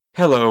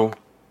Hello,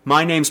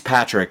 my name's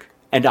Patrick,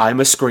 and I'm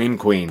a Scream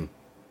Queen.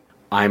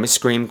 I'm a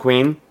Scream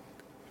Queen,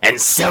 and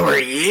so are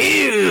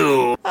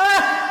you!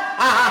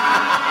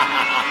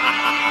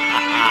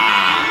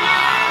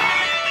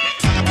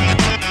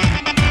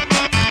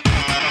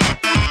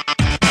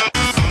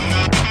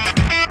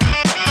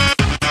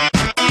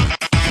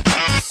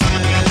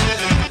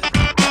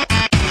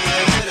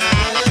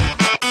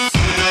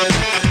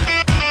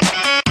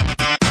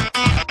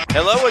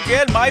 Hello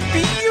again, my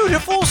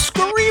beautiful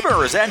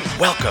Screamers, and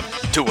welcome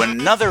to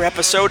another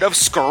episode of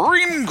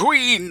Scream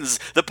Queens,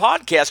 the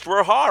podcast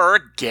where horror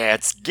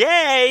gets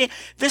gay.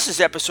 This is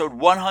episode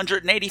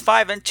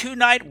 185, and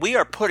tonight we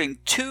are putting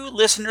two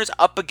listeners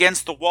up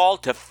against the wall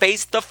to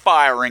face the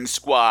firing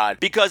squad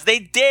because they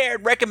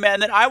dared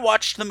recommend that I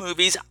watch the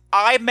movies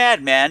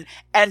MADMAN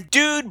and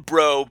DUDE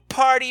BRO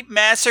PARTY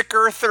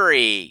MASSACRE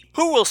 3.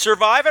 Who will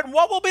survive and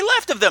what will be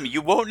left of them?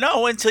 You won't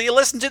know until you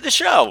listen to the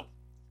show.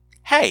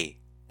 Hey.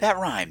 That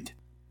rhymed.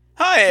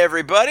 Hi,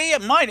 everybody.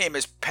 My name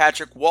is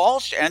Patrick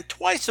Walsh, and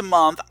twice a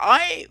month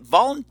I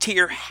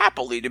volunteer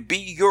happily to be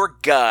your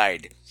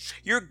guide.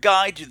 Your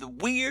guide to the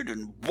weird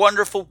and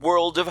wonderful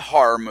world of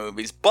horror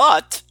movies,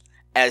 but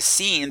as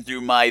seen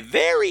through my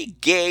very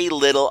gay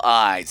little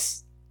eyes.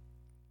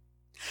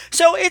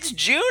 So it's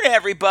June,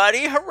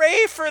 everybody.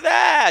 Hooray for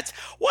that.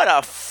 What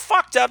a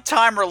fucked up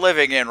time we're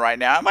living in right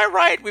now. Am I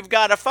right? We've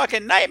got a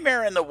fucking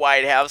nightmare in the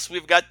White House.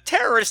 We've got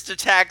terrorist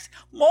attacks,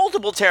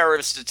 multiple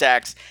terrorist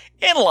attacks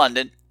in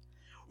London.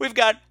 We've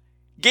got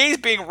gays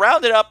being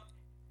rounded up,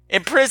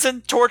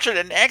 imprisoned, tortured,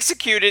 and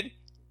executed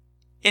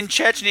in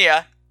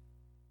Chechnya.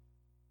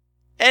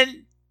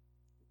 And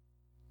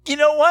you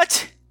know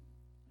what?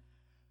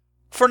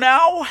 For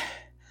now,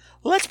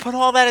 let's put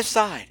all that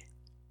aside.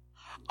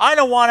 I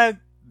don't want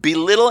to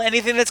belittle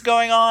anything that's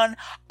going on.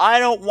 I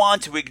don't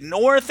want to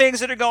ignore things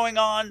that are going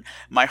on.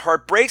 My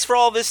heart breaks for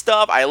all this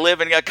stuff. I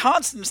live in a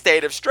constant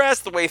state of stress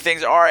the way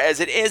things are as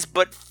it is.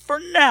 But for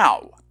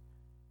now,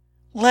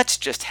 let's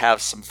just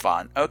have some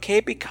fun, okay?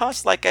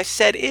 Because like I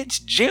said, it's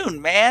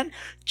June, man.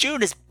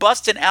 June is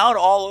busting out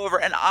all over,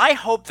 and I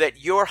hope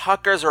that your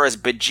huckers are as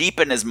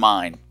bejeeping as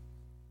mine.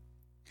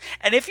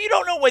 And if you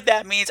don't know what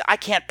that means, I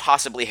can't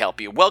possibly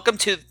help you. Welcome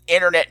to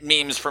internet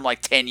memes from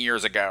like 10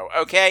 years ago,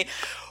 okay?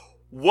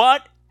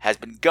 What has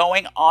been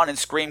going on in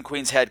Scream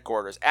Queens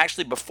headquarters?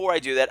 Actually, before I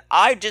do that,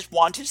 I just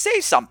want to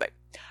say something.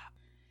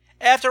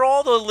 After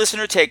all the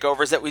listener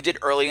takeovers that we did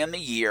early in the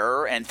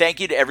year, and thank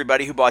you to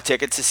everybody who bought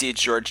tickets to see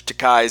George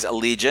Takei's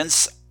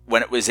Allegiance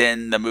when it was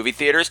in the movie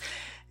theaters.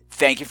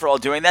 Thank you for all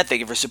doing that.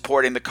 Thank you for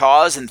supporting the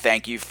cause, and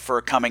thank you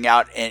for coming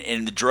out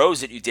in the droves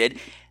that you did.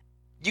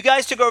 You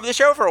guys took over the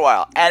show for a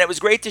while, and it was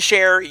great to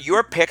share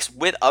your picks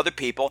with other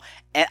people,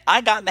 and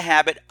I got in the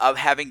habit of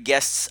having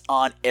guests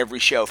on every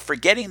show,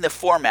 forgetting the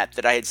format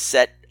that I had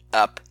set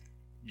up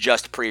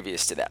just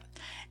previous to that.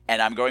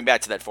 And I'm going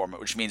back to that format,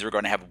 which means we're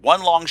going to have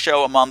one long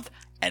show a month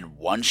and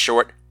one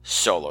short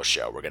solo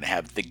show. We're going to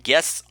have the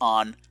guests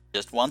on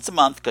just once a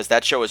month, because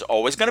that show is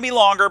always going to be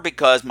longer,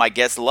 because my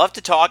guests love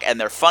to talk, and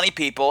they're funny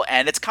people,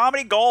 and it's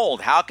comedy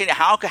gold. How can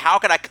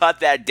I cut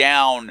that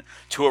down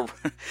to a...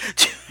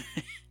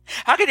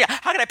 How can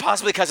I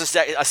possibly cut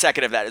a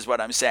second of that is what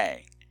I'm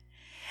saying.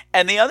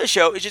 And the other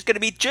show is just going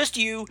to be just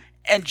you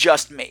and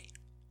just me.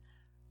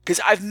 Because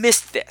I've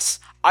missed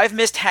this. I've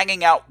missed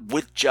hanging out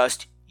with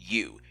just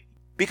you.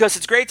 Because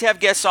it's great to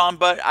have guests on,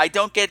 but I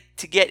don't get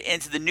to get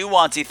into the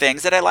nuancy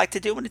things that I like to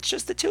do when it's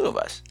just the two of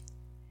us.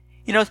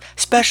 You know,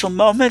 special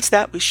moments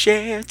that we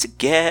share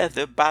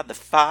together by the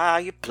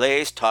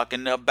fireplace,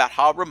 talking about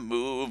horror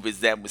movies,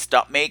 then we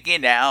stop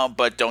making out,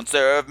 but don't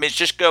serve me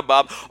shish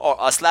kebab,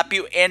 or I'll slap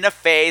you in the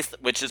face,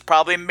 which is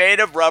probably made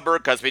of rubber,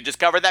 because we just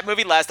covered that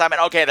movie last time,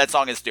 and okay, that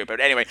song is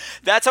stupid. Anyway,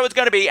 that's how it's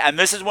going to be, and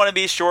this is one of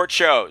these short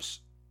shows.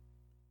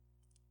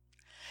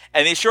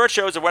 And these short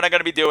shows are when I'm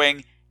going to be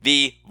doing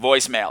the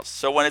voicemails.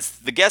 So when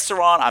the guests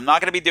are on, I'm not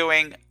going to be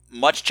doing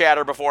much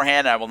chatter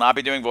beforehand. I will not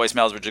be doing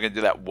voicemails. We're just going to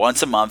do that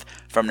once a month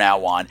from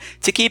now on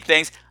to keep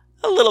things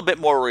a little bit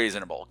more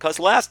reasonable. Because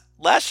last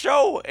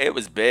show, it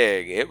was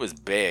big. It was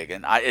big.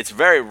 And it's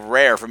very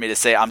rare for me to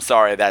say, I'm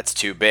sorry, that's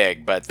too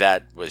big. But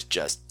that was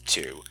just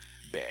too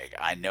big.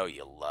 I know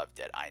you loved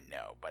it. I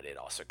know. But it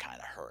also kind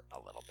of hurt a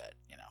little bit,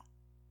 you know,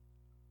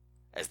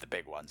 as the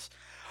big ones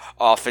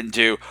often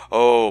do.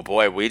 Oh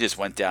boy, we just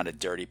went down a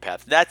dirty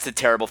path. That's a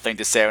terrible thing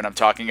to say when I'm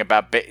talking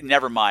about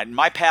never mind.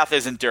 My path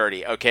isn't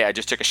dirty. Okay, I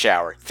just took a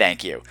shower.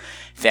 Thank you.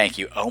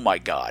 Oh my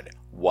God,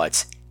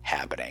 what's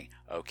happening?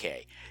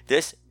 Okay,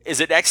 this is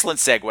an excellent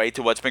segue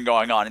to what's been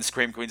going on in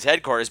Scream Queens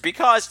headquarters,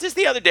 because just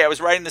the other day I was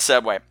riding the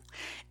subway,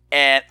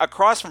 and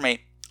across from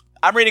me,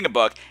 I'm reading a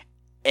book,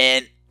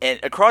 and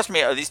across from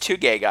me are these two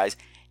gay guys,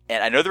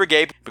 and I know they were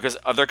gay because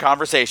of their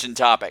conversation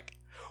topic,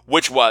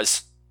 which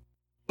was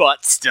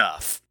butt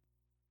stuff.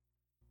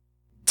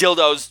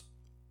 Dildos,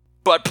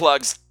 butt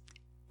plugs,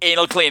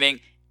 anal cleaning,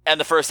 and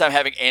the first time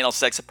having anal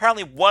sex.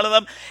 Apparently one of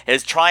them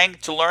is trying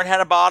to learn how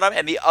to bottom,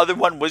 and the other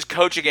one was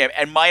coaching him.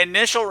 And my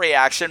initial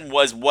reaction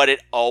was what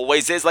it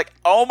always is, like,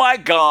 oh my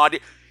God,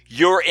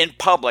 you're in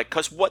public.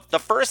 Because what the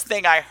first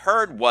thing I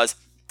heard was,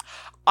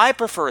 I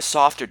prefer a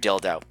softer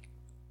dildo.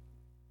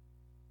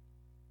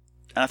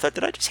 And I thought,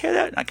 did I just hear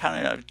that? And I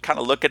kind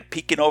of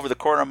peeking over the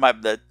corner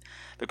of the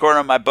corner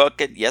of my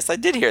book, and yes, I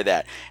did hear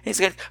that. And he's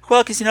going,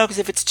 well, because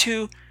if it's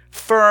too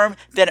firm,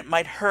 then it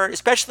might hurt,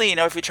 especially,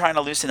 if you're trying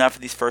to loosen up for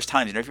these first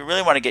times. If you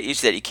really want to get used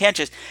to that, you can't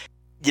just,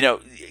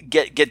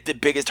 get the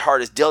biggest,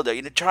 hardest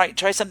dildo.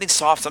 Try something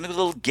soft, something with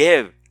a little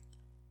give.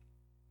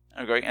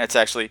 I'm going, and it's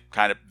actually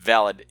kind of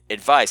valid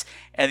advice.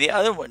 And the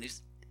other one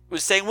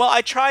was saying, well,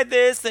 I tried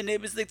this, and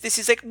it was like this.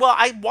 He's like, well,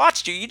 I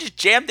watched you. You just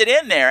jammed it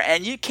in there,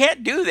 and you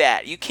can't do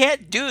that. You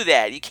can't do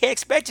that. You can't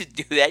expect you to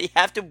do that. You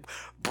have to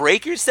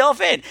break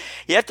yourself in.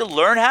 You have to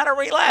learn how to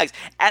relax.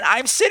 And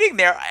I'm sitting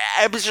there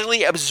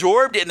absolutely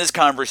absorbed in this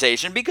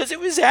conversation because it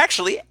was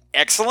actually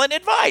excellent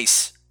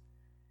advice.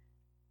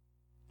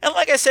 And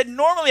like I said,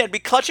 normally I'd be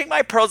clutching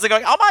my pearls and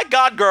going, oh my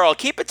God, girl,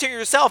 keep it to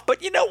yourself.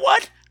 But you know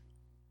what?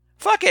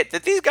 Fuck it.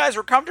 That these guys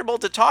were comfortable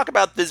to talk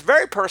about this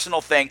very personal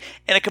thing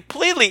in a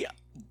completely,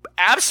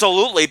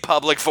 absolutely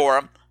public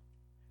forum.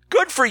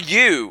 Good for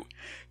you.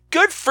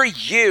 Good for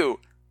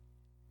you.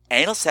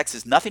 Anal sex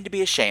is nothing to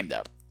be ashamed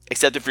of,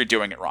 except if you're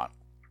doing it wrong.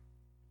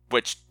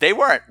 Which they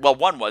weren't. Well,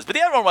 one was, but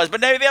the other one was.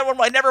 But the other one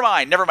was. Never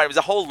mind. It was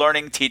a whole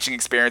learning, teaching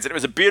experience, and it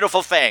was a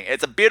beautiful thing.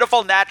 It's a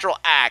beautiful, natural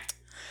act.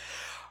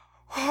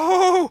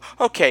 Oh,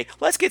 okay.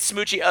 Let's get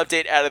Smoochie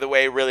Update out of the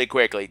way really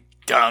quickly.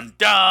 Dum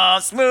dum,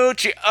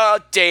 Smoochie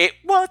Update.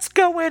 What's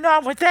going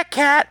on with that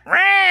cat?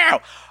 Meow.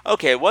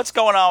 Okay, what's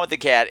going on with the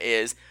cat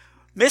is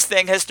Miss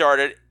Thing has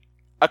started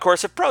a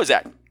course of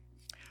Prozac.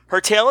 Her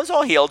tail is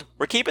all healed.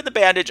 We're keeping the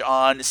bandage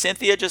on.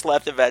 Cynthia just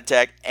left the vet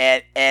tech.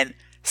 And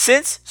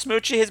since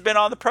Smoochie has been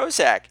on the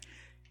Prozac,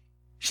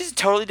 she's a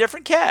totally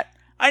different cat.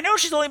 I know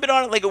she's only been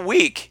on it like a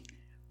week,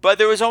 but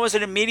there was almost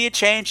an immediate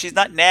change. She's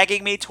not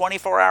nagging me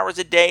 24 hours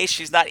a day.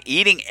 She's not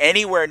eating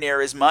anywhere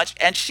near as much.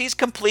 And she's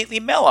completely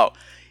mellow.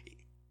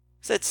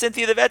 Said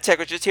Cynthia the vet tech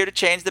was just here to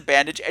change the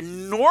bandage.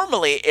 And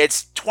normally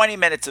it's 20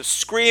 minutes of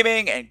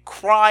screaming and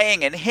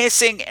crying and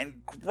hissing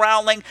and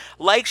growling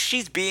like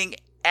she's being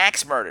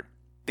axe murdered.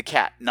 The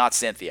cat, not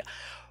Cynthia.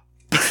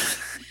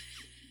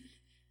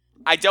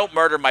 I don't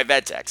murder my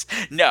vet techs.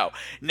 No.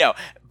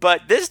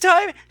 But this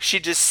time, she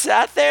just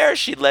sat there.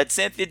 She let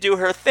Cynthia do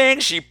her thing.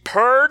 She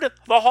purred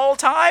the whole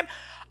time.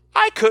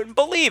 I couldn't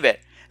believe it.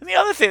 And the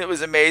other thing that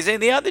was amazing,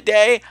 the other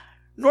day,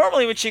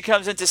 normally when she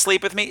comes in to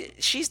sleep with me,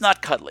 she's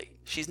not cuddly.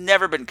 She's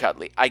never been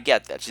cuddly. I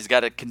get that. She's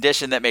got a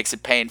condition that makes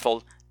it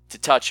painful to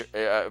touch,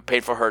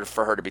 painful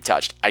for her to be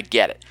touched. I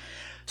get it.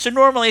 So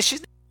normally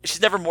she's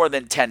never more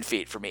than 10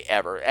 feet from me,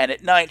 ever. And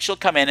at night, she'll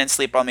come in and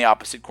sleep on the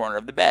opposite corner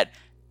of the bed.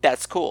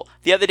 That's cool.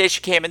 The other day,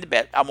 she came into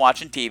bed. I'm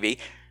watching TV.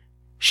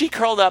 She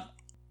curled up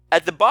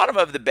at the bottom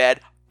of the bed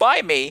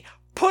by me,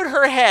 put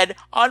her head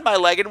on my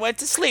leg, and went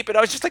to sleep. And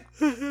I was just like,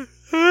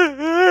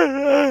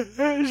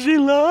 she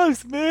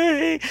loves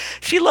me.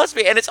 She loves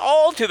me. And it's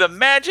all to the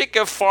magic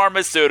of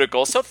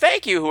pharmaceuticals. So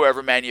thank you,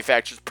 whoever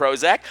manufactures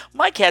Prozac.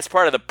 My cat's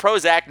part of the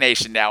Prozac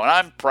Nation now, and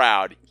I'm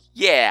proud.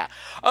 Yeah.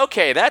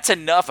 Okay, that's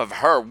enough of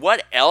her.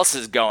 What else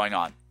is going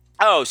on?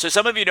 Oh, so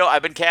some of you know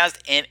I've been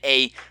cast in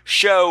a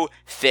show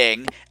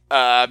thing,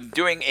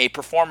 doing a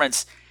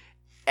performance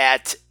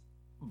at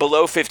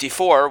Below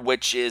 54,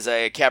 which is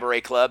a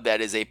cabaret club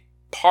that is a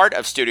part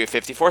of Studio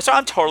 54. So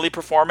I'm totally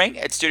performing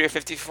at Studio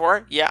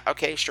 54. Yeah,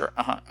 okay, sure.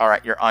 All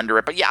right, you're under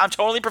it. But yeah, I'm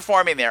totally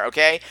performing there,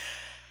 okay?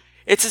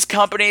 It's this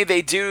company.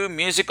 They do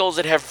musicals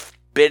that have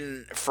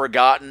been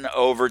forgotten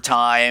over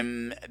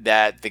time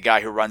that the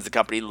guy who runs the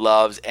company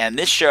loves. And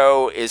this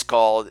show is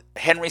called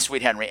Henry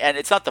Sweet Henry. And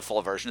it's not the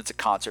full version. It's a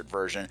concert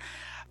version.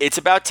 It's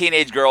about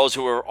teenage girls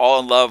who are all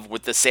in love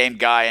with the same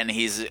guy, and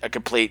he's a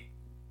complete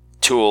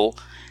tool,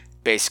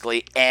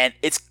 basically. And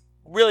it's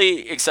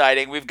really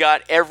exciting. We've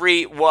got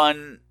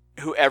everyone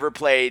who ever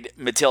played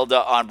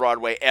Matilda on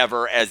Broadway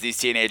ever as these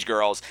teenage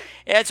girls.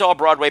 And it's all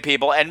Broadway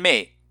people and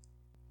me.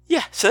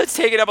 Yeah, so that's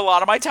taking up a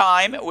lot of my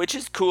time, which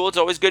is cool. It's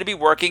always good to be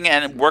working,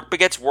 and work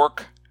begets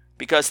work,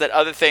 because that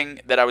other thing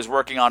that I was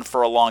working on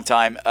for a long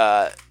time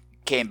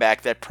came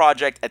back. That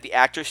project at the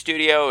Actors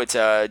Studio, it's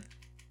a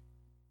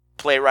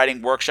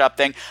playwriting workshop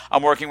thing.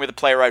 I'm working with a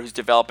playwright who's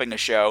developing a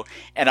show,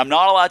 and I'm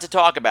not allowed to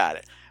talk about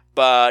it.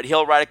 But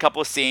he'll write a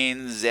couple of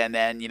scenes, and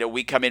then,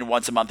 we come in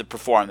once a month to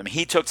perform them.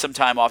 He took some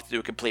time off to do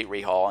a complete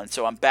rehaul, and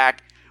so I'm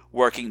back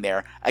working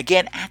there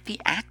again at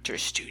the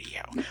Actors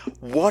Studio.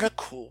 What a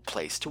cool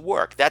place to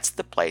work. That's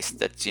the place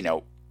that's,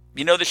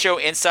 the show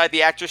Inside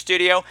the Actors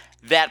Studio?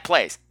 That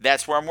place.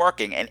 That's where I'm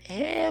working. And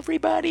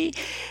everybody,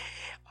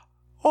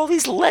 all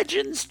these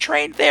legends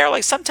trained there.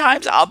 Like,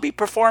 sometimes I'll be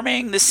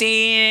performing the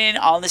scene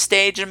on the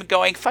stage and I'm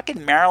going,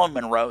 fucking Marilyn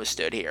Monroe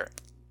stood here.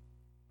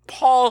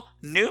 Paul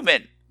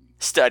Newman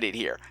studied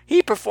here.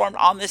 He performed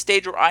on the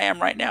stage where I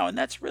am right now, and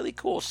that's really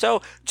cool.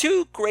 So,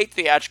 two great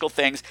theatrical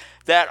things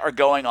that are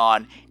going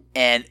on,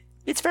 and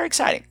it's very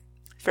exciting.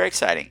 Very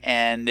exciting,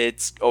 and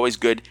it's always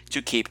good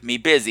to keep me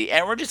busy.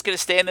 And we're just going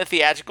to stay in the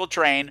theatrical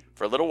train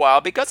for a little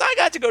while, because I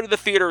got to go to the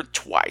theater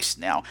twice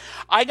now.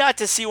 I got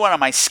to see one of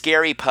my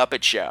scary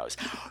puppet shows.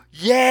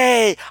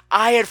 Yay!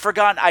 I had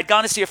forgotten. I'd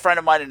gone to see a friend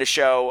of mine in a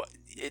show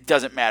it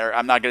doesn't matter.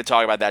 I'm not going to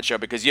talk about that show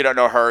because you don't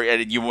know her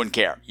and you wouldn't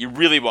care. You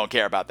really won't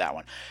care about that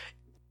one.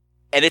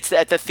 And it's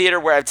at the theater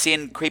where I've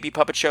seen creepy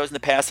puppet shows in the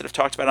past that I've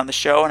talked about on the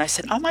show. And I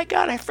said, oh my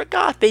God, I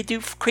forgot. They do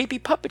creepy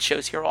puppet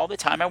shows here all the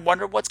time. I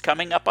wonder what's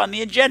coming up on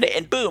the agenda.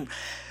 And boom,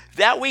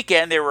 that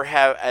weekend they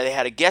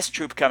had a guest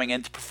troupe coming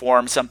in to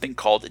perform something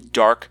called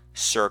Dark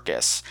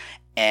Circus.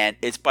 And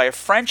it's by a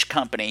French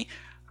company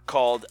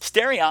called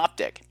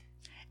Stereoptic.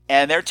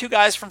 And they're two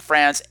guys from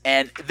France,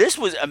 and this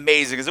was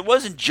amazing because it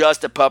wasn't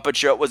just a puppet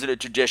show. It wasn't a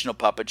traditional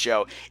puppet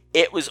show.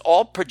 It was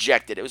all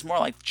projected. It was more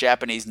like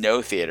Japanese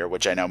no theater,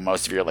 which I know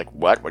most of you are like,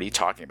 what? What are you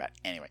talking about?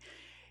 Anyway,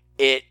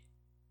 like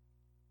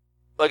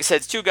I said,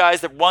 it's two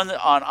guys, that one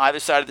on either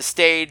side of the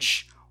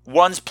stage.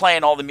 One's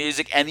playing all the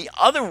music, and the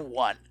other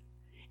one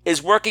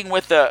is working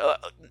with a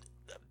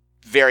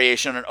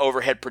variation on an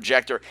overhead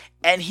projector,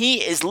 and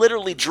he is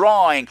literally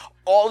drawing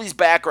all these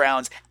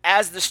backgrounds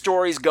as the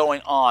story's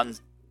going on.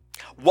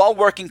 While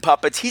working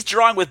puppets, he's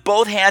drawing with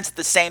both hands at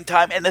the same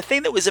time. And the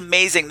thing that was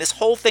amazing, this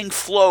whole thing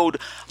flowed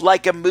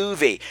like a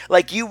movie.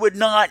 Like you would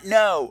not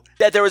know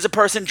that there was a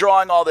person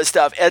drawing all this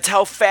stuff. That's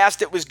how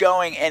fast it was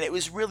going. And it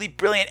was really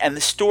brilliant. And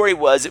the story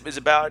was, it was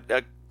about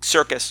a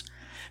circus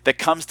that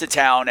comes to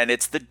town, and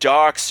it's the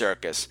Dark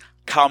Circus.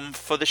 Come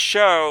for the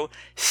show,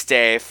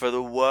 stay for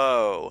the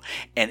woe.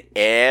 And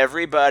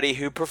everybody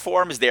who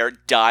performs there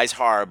dies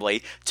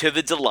horribly to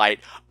the delight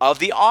of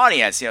the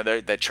audience. You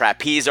know, the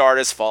trapeze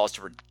artist falls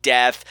to her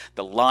death.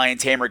 The lion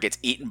tamer gets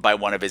eaten by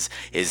one of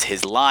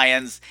his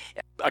lions.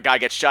 A guy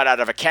gets shot out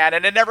of a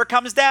cannon and never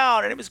comes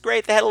down. And it was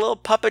great. They had a little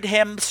puppet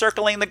hymn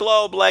circling the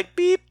globe like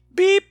beep,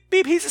 beep,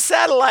 beep, he's a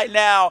satellite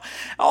now.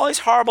 All these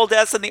horrible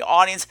deaths, and the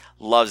audience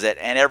loves it.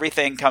 And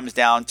everything comes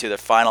down to the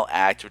final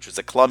act, which was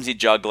a clumsy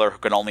juggler who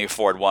can only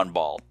afford one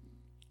ball.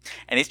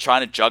 And he's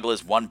trying to juggle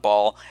his one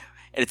ball.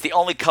 And it's the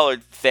only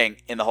colored thing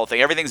in the whole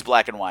thing. Everything's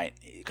black and white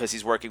because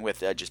he's working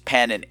with just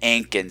pen and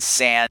ink and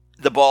sand.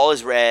 The ball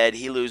is red.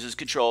 He loses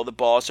control of the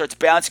ball, starts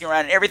bouncing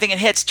around, and everything it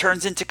hits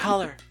turns into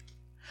color.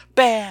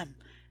 Bam!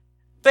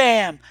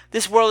 Bam!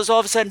 This world is all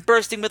of a sudden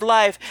bursting with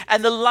life.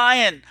 And the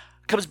lion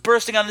comes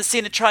bursting on the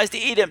scene and tries to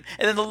eat him,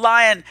 and then the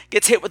lion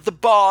gets hit with the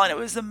ball, and it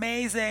was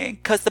amazing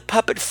because the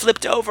puppet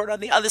flipped over, and on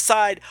the other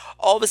side,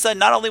 all of a sudden,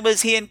 not only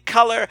was he in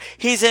color,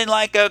 he's in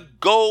like a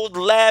gold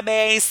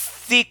lame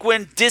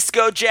sequin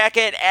disco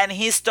jacket, and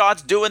he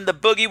starts doing the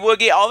boogie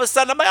woogie. All of a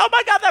sudden, I'm like, oh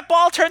my God, that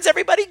ball turns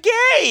everybody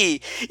gay!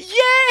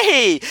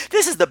 Yay!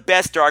 This is the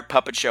best dark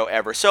puppet show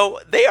ever.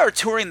 So they are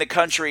touring the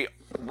country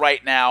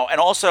right now,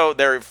 and also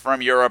they're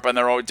from Europe, and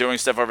they're all doing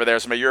stuff over there.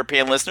 So my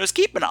European listeners,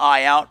 keep an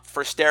eye out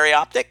for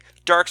Stereoptic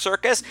Dark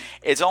Circus.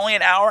 It's only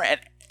an hour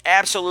and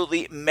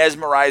absolutely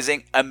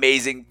mesmerizing,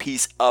 amazing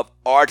piece of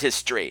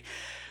artistry.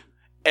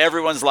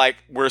 Everyone's like,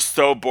 we're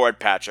so bored,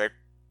 Patrick.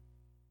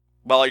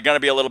 Well, you're going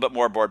to be a little bit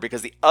more bored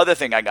because the other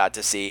thing I got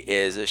to see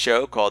is a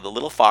show called The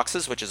Little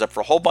Foxes, which is up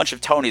for a whole bunch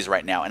of Tonys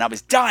right now, and I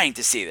was dying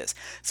to see this.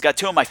 It's got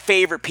two of my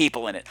favorite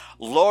people in it.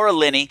 Laura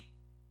Linney,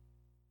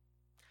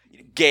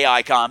 gay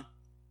icon,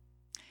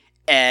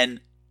 and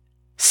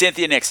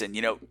Cynthia Nixon,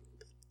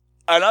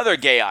 another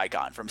gay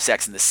icon from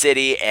Sex and the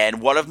City,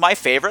 and one of my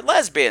favorite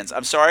lesbians.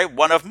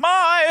 One of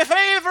my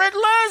favorite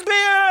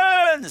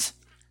lesbians!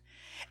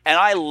 And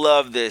I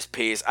love this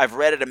piece. I've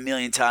read it a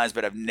million times,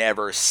 but I've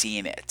never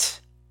seen it.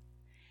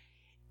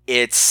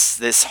 It's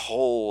this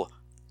whole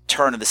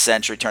turn of the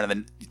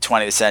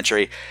 20th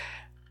century,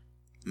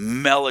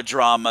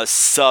 melodrama,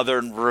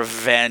 Southern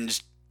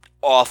revenge,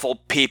 awful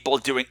people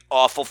doing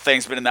awful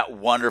things, but in that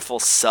wonderful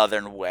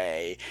Southern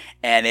way.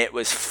 And it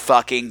was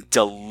fucking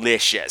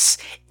delicious.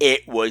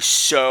 It was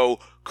so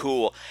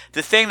cool.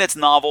 The thing that's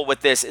novel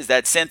with this is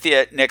that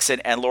Cynthia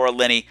Nixon and Laura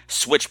Linney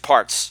switch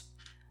parts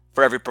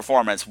for every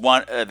performance.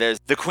 There's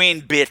the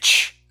queen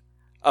bitch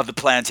of the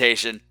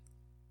plantation,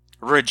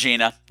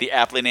 Regina, the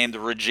aptly named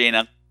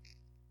Regina,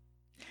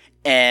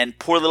 and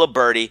poor little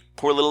Birdie,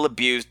 poor little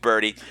abused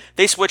Birdie.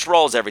 They switch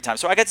roles every time.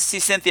 So I got to see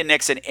Cynthia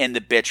Nixon in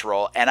the bitch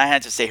role, and I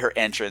had to say her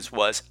entrance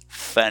was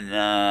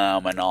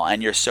phenomenal.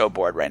 And you're so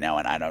bored right now,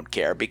 and I don't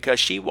care, because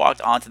she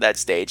walked onto that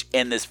stage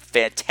in this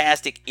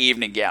fantastic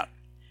evening gown.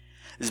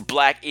 This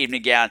black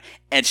evening gown,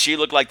 and she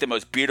looked like the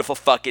most beautiful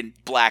fucking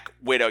Black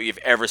Widow you've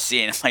ever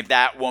seen. It's like,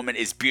 that woman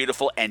is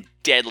beautiful and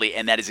deadly,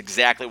 and that is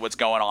exactly what's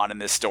going on in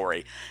this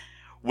story,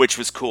 which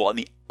was cool. And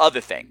the other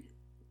thing,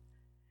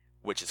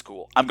 which is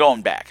cool, I'm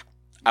going back.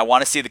 I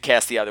want to see the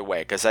cast the other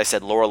way, because I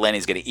said Laura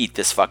Linney's going to eat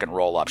this fucking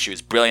role up. She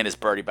was brilliant as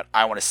Birdie, but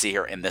I want to see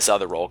her in this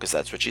other role, because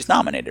that's what she's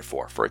nominated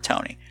for a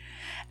Tony.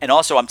 And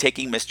also, I'm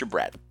taking Mr.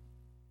 Brad,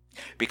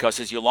 because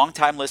as you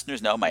longtime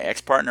listeners know, my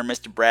ex-partner,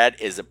 Mr. Brad,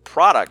 is a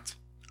product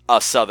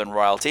of Southern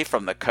royalty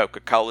from the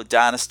Coca-Cola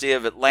dynasty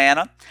of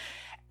Atlanta.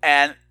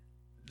 And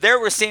there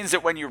were scenes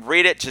that when you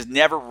read it just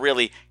never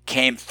really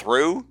came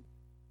through,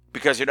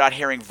 because you're not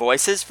hearing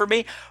voices for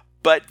me.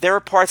 But there are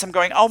parts I'm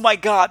going, oh my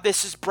God,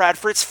 this is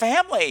Bradford's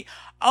family.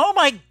 Oh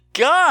my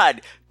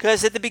God.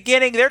 Because at the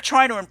beginning, they're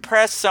trying to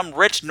impress some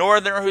rich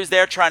northerner who's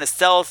there trying to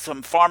sell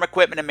some farm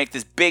equipment and make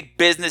this big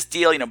business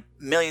deal,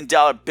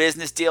 multi-million-dollar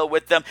business deal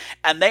with them,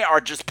 and they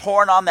are just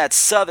pouring on that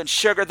Southern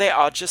sugar. They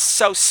are just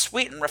so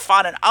sweet and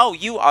refined. And oh,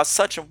 you are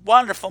such a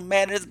wonderful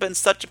man. It has been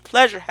such a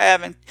pleasure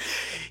having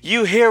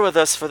you here with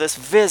us for this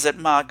visit.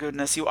 My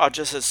goodness, you are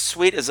just as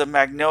sweet as a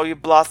magnolia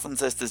blossom,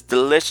 as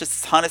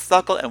delicious as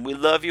honeysuckle, and we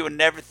love you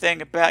and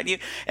everything about you.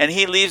 And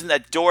he leaves and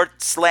that door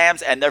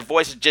slams, and their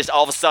voices just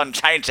all of a sudden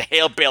change to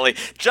hillbilly,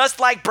 just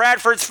like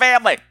Bradford's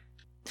family.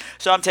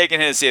 So I'm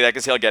taking him to see that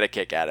because he'll get a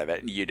kick out of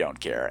it, and you don't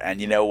care. And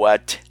you know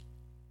what?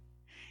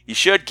 You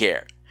should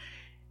care.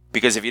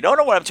 Because if you don't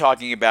know what I'm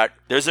talking about,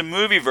 there's a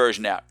movie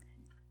version out.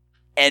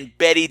 And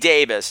Betty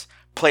Davis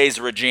plays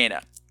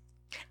Regina.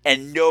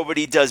 And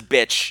nobody does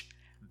bitch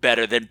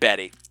better than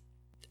Betty.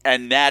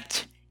 And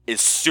that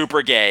is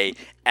super gay.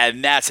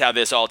 And that's how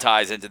this all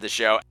ties into the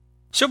show.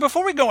 So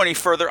before we go any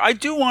further, I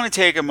do want to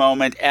take a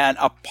moment and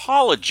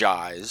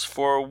apologize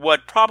for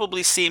what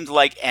probably seemed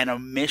like an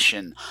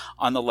omission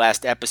on the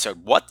last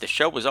episode. What? The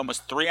show was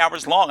almost 3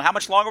 hours long. How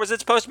much longer was it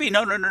supposed to be?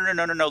 No.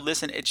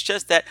 Listen, it's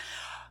just that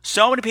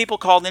so many people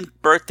called in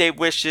birthday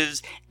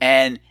wishes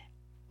and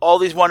all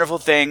these wonderful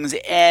things,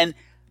 and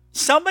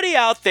somebody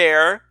out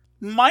there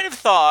might have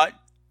thought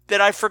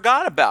that I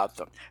forgot about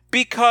them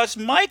because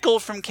Michael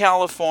from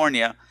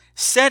California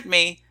sent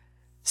me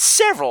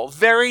several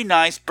very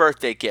nice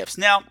birthday gifts.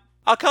 Now,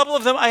 a couple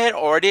of them I had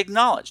already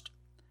acknowledged.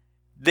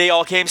 They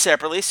all came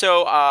separately,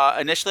 so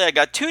initially I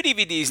got 2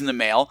 DVDs in the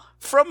mail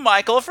from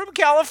Michael from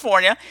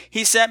California.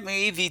 He sent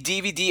me the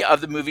DVD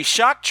of the movie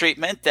Shock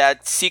Treatment,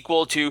 that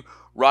sequel to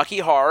Rocky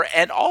Horror,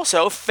 and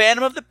also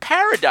Phantom of the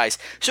Paradise.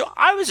 So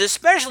I was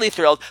especially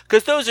thrilled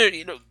because those are,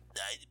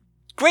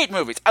 great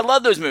movies. I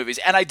love those movies,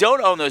 and I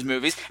don't own those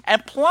movies.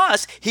 And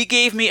plus, he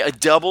gave me a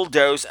double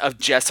dose of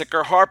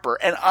Jessica Harper,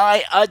 and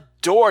I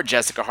adore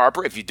Jessica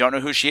Harper. If you don't know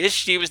who she is,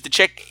 she was the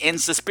chick in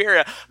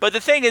Suspiria. But the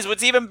thing is,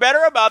 what's even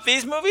better about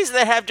these movies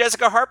that have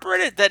Jessica Harper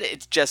in it, that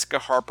it's Jessica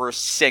Harper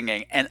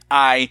singing, and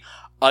I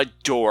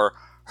adore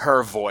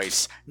her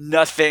voice.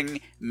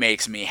 Nothing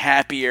makes me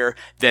happier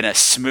than a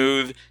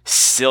smooth,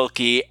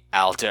 silky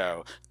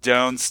alto.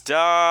 Don't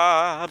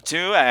stop to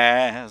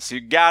ask.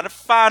 You gotta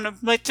find a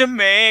way to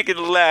make it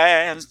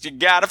last. You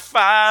gotta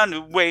find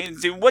a way to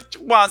do what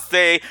you want to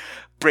say.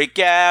 Break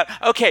out.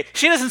 Okay,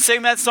 she doesn't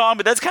sing that song,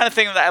 but that's the kind of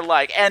thing that I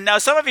like. And now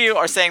some of you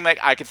are saying, like,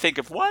 I could think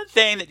of one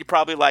thing that you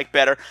probably like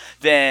better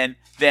than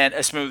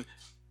a smooth,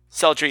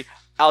 sultry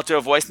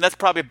alto voice, and that's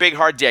probably a big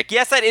hard dick.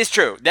 Yes, that is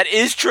true. That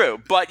is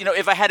true. But,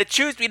 if I had to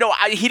choose, he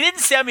didn't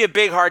send me a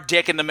big hard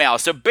dick in the mail.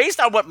 So based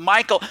on what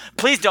Michael,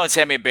 please don't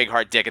send me a big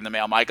hard dick in the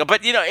mail, Michael.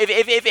 But,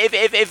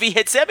 if he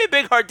had sent me a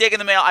big hard dick in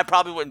the mail, I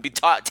probably wouldn't be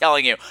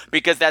telling you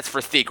because that's for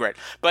secret.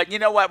 But you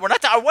know what? We're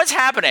not what's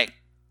happening?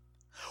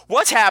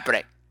 What's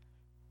happening?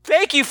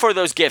 Thank you for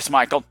those gifts,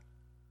 Michael.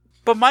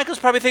 But Michael's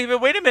probably thinking,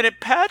 wait a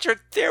minute, Patrick,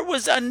 there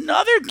was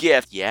another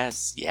gift.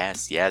 Yes,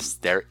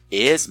 there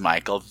is,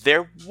 Michael.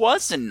 There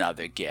was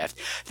another gift.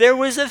 There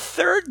was a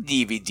third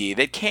DVD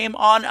that came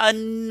on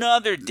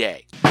another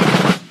day.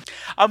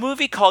 A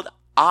movie called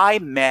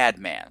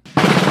MADMAN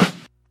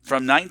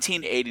from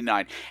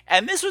 1989.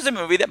 And this was a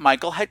movie that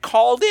Michael had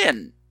called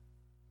in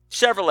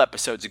several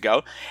episodes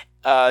ago,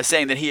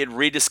 saying that he had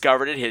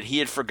rediscovered it, he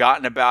had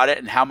forgotten about it,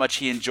 and how much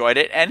he enjoyed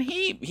it, and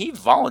he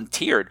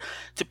volunteered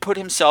to put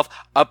himself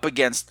up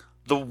against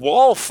the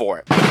wall for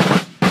it.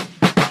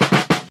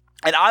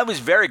 And I was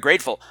very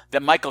grateful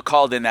that Michael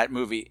called in that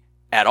movie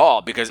at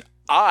all, because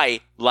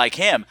I, like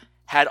him,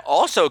 had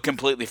also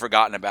completely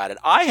forgotten about it.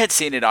 I had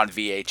seen it on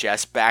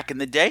VHS back in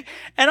the day,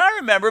 and I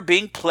remember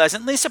being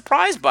pleasantly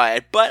surprised by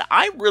it, but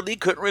I really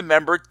couldn't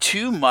remember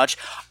too much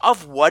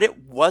of what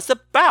it was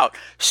about.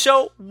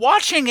 So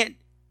watching it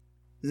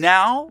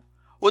now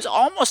was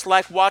almost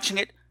like watching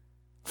it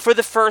for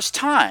the first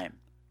time.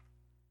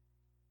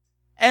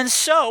 And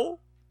so,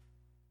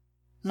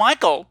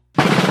 Michael,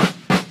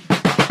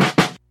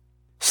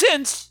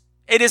 since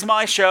it is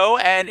my show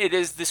and it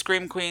is the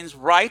Scream Queen's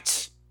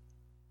right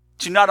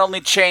to not only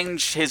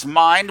change his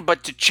mind,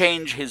 but to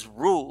change his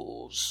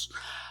rules,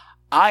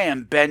 I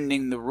am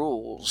bending the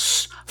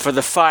rules for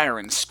the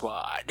firing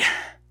squad.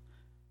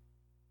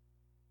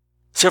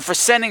 So for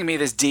sending me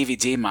this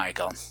DVD,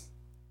 Michael,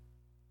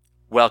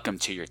 welcome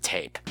to your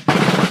tape.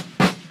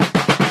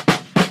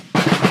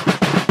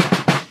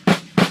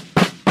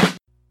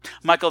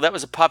 Michael, that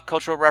was a pop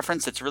cultural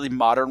reference that's really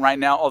modern right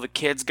now. All the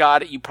kids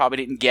got it. You probably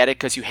didn't get it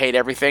because you hate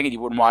everything and you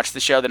wouldn't watch the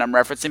show that I'm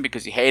referencing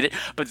because you hate it.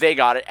 But they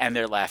got it and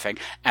they're laughing.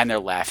 And they're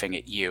laughing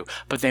at you.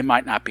 But they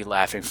might not be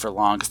laughing for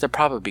long because they'll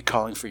probably be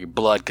calling for your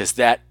blood because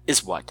that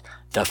is what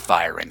the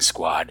firing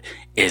squad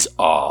is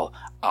all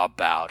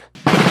about.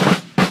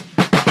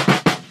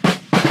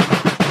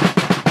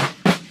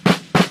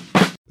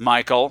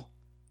 Michael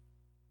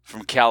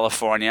from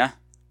California,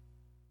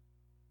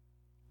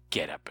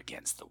 get up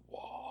against the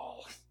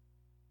wall.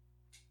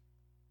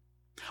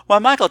 While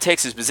Michael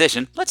takes his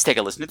position, let's take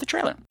a listen to the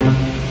trailer.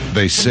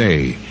 They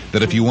say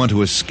that if you want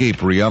to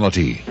escape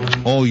reality,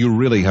 all you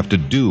really have to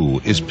do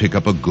is pick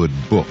up a good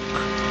book.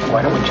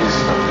 Why don't we just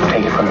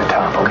take it from the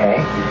top, okay?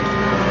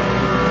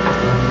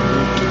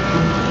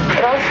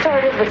 It all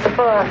started with the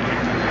book.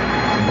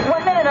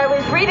 One minute I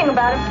was reading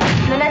about him,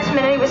 and the next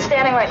minute he was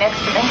standing right next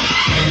to me.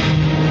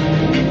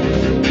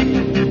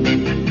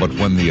 But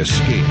when the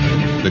escape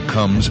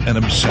becomes an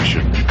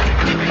obsession,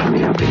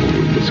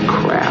 This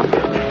crap.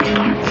 I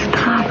can't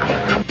stop.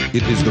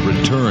 it is the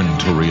return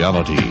to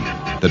reality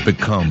that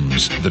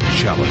becomes the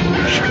challenge.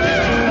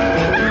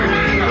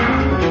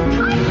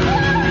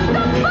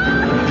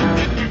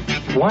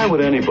 Why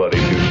would anybody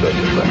do such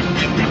a thing?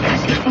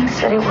 Because he thinks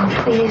that it will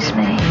please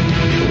me.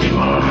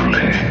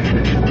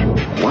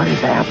 What is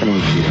happening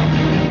to you?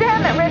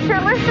 Damn it,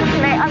 Richard, listen to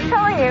me. I'm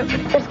telling you,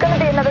 there's going to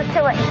be another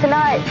killing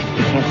tonight.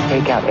 You can't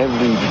stake out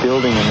every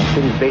building in the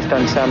city based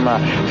on some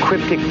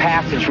cryptic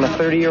passage from a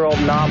 30-year-old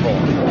novel.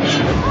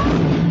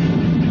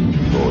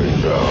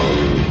 Going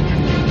down.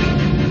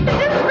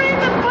 Just read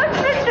the book,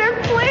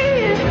 Richard,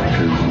 please.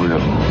 You will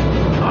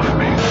love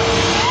me.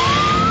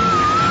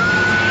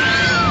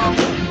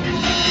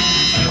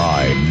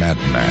 Hi,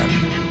 Madman.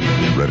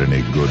 Read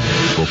any good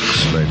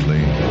books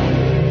lately?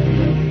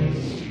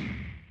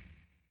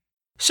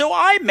 So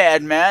I,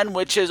 Madman,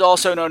 which is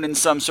also known in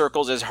some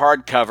circles as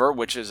hardcover,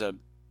 which is a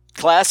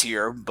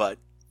classier but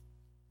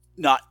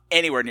not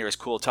anywhere near as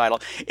cool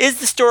title, is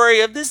the story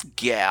of this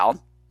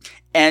gal,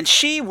 and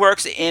she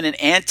works in an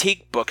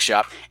antique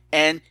bookshop,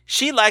 and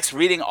she likes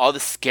reading all the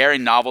scary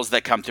novels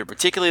that come through,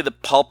 particularly the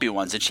pulpy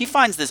ones, and she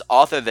finds this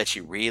author that she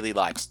really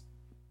likes.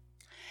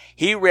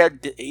 He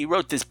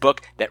wrote this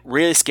book that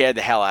really scared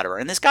the hell out of her,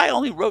 and this guy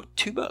only wrote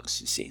 2 books,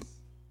 you see.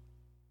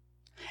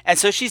 And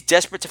so she's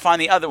desperate to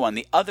find the other one.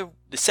 The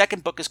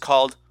second book is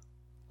called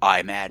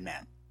I,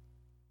 Madman.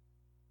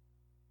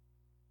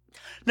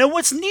 Now,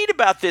 what's neat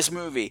about this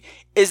movie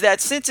is that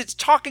since it's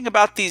talking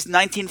about these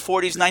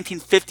 1940s,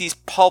 1950s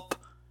pulp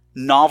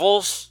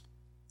novels,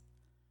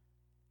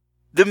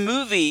 the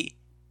movie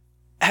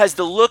has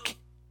the look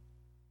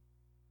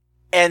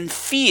and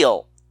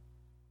feel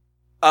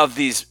of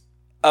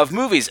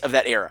movies of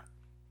that era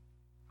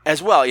as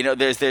well. You know,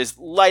 there's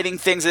lighting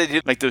things that they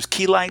do, like those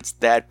key lights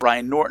that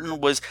Brian Norton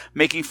was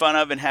making fun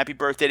of in Happy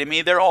Birthday to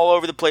Me. They're all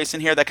over the place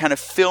in here, that kind of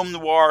film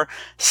noir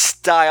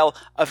style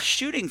of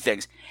shooting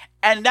things.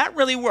 And that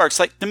really works.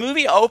 Like, the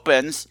movie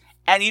opens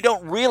and you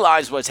don't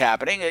realize what's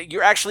happening.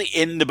 You're actually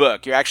in the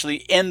book. You're actually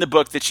in the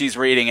book that she's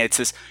reading. It's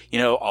this,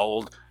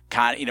 old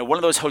kind of, one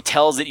of those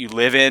hotels that you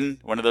live in,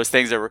 one of those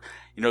things that were,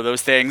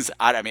 those things.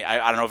 I don't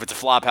know if it's a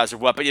flop house or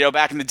what, but,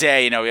 back in the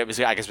day, it was,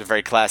 I guess,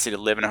 very classy to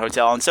live in a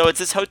hotel. And so it's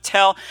this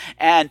hotel,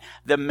 and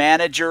the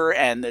manager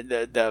and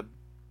the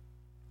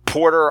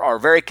porter are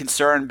very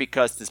concerned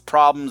because there's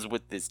problems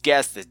with this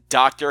guest, this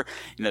doctor.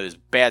 There's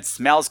bad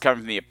smells coming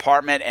from the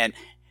apartment, and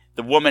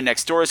the woman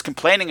next door is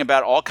complaining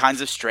about all kinds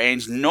of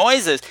strange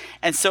noises.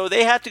 And so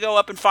they have to go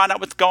up and find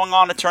out what's going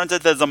on. It turns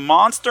out there's a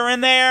monster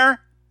in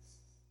there.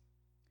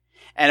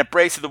 And it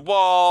breaks through the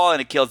wall, and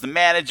it kills the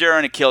manager,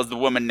 and it kills the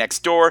woman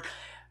next door.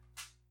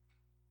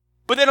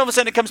 But then all of a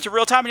sudden it comes to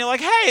real time, and you're like,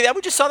 hey, we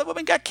just saw that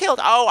woman got killed.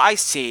 Oh, I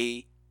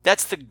see.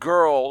 That's the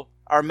girl,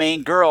 our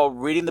main girl,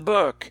 reading the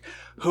book,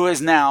 who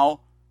is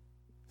now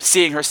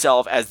seeing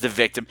herself as the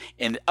victim.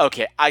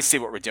 Okay, I see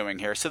what we're doing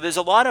here. So there's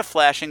a lot of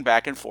flashing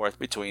back and forth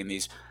between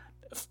these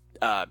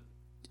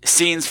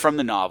scenes from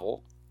the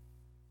novel,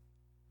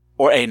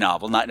 or a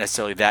novel, not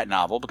necessarily that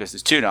novel, because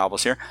there's 2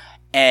 novels here,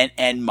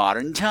 and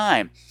modern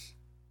time.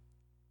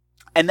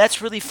 And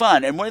that's really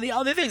fun. And one of the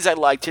other things I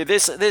liked here,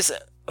 this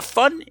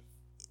fun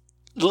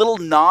little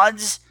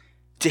nods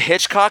to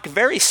Hitchcock,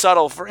 very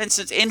subtle. For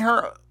instance,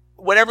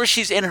 whenever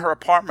she's in her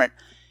apartment,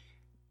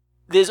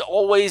 there's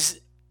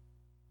always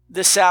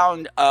the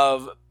sound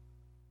of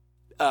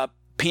a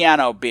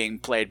piano being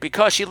played,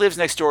 because she lives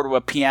next door to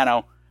a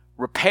piano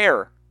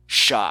repair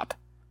shop.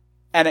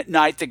 And at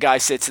night, the guy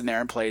sits in there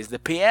and plays the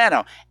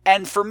piano.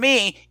 And for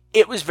me,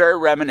 it was very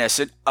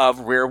reminiscent of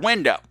Rear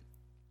Window.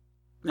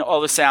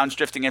 All the sounds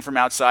drifting in from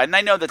outside, and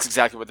I know that's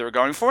exactly what they were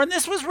going for, and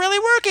this was really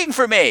working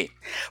for me.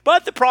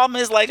 But the problem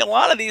is, like a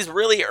lot of these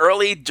really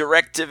early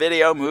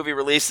direct-to-video movie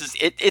releases,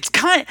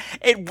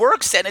 it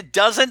works and it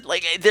doesn't.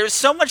 Like, there's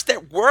so much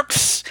that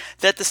works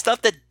that the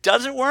stuff that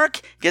doesn't work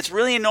gets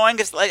really annoying.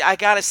 Because, like, I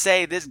gotta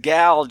say, this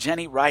gal,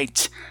 Jenny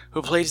Wright,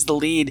 who plays the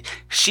lead,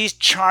 she's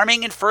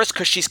charming at first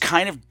because she's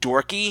kind of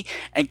dorky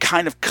and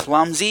kind of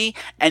clumsy,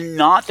 and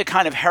not the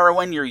kind of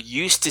heroine you're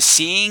used to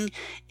seeing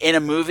in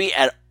a movie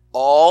at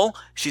all.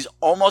 She's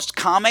almost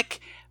comic,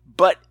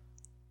 but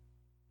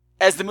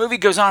as the movie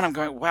goes on, I'm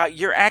going, wow,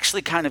 you're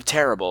actually kind of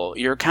terrible.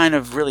 You're kind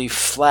of really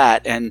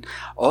flat, and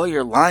all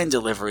your line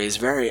delivery is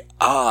very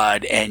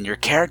odd, and your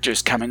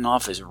character's coming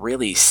off as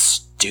really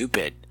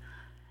stupid.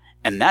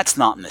 And that's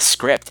not in the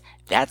script.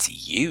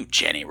 That's you,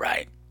 Jenny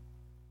Wright.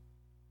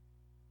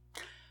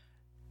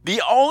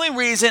 The only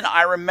reason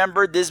I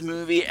remembered this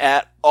movie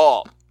at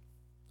all,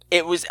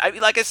 it was,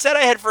 like I said,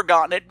 I had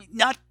forgotten it.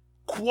 Not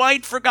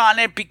quite forgotten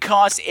it,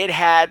 because it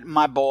had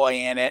my boy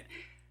in it,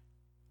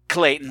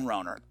 Clayton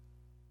Rohner.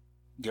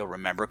 You'll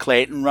remember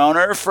Clayton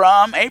Rohner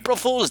from April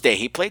Fool's Day.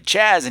 He played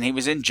Chaz, and he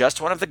was in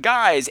Just One of the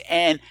Guys.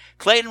 And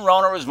Clayton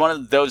Rohner was one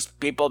of those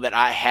people that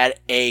I had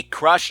a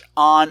crush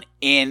on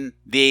in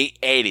the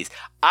 80s.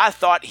 I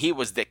thought he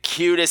was the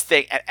cutest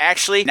thing. And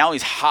actually, now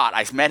he's hot.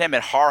 I met him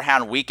at Horror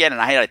Hound Weekend,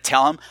 and I had to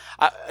tell him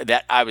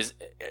that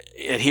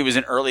he was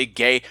an early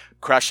gay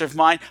crush of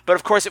mine. But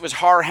of course, it was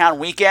Horror Hound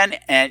Weekend,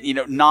 and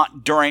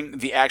not during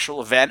the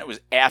actual event. It was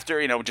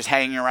after, just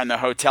hanging around the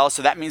hotel.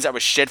 So that means I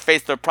was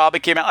shit-faced. So it probably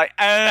came out like,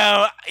 I don't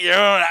know, you're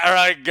a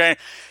really gay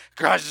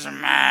crush of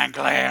mine,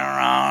 Clayton.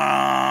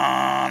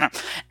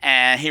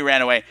 And he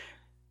ran away.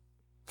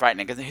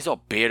 Frightening, because he's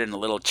all bearded and a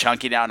little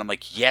chunky now, and I'm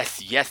like,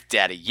 yes,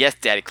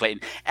 daddy,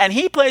 Clayton. And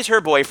he plays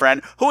her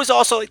boyfriend, who is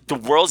also like the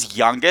world's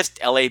youngest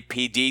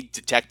LAPD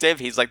detective.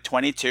 He's like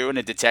 22 and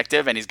a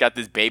detective, and he's got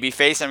this baby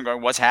face, and I'm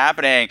going, what's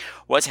happening?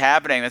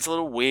 That's a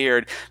little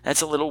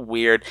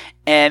weird.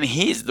 And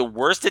he's the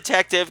worst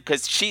detective,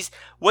 because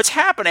what's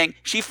happening,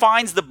 she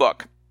finds the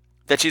book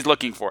that she's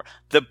looking for.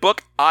 The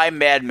book, I,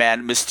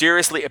 Madman,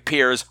 mysteriously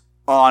appears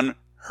on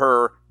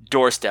her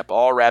doorstep,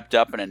 all wrapped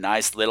up in a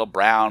nice little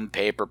brown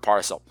paper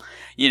parcel.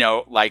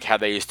 Like how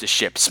they used to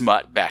ship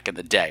smut back in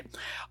the day.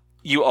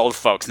 You old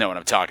folks know what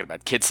I'm talking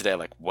about. Kids today are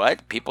like,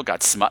 what? People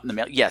got smut in the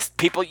mail? Yes,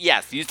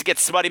 used to get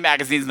smutty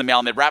magazines in the mail,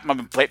 and they'd wrap them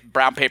up in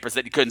brown papers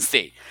that you couldn't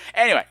see.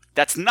 Anyway,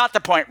 that's not the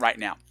point right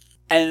now.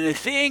 And the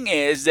thing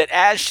is that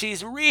as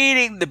she's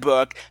reading the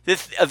book, the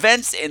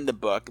events in the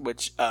book,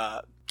 which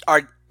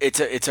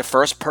it's a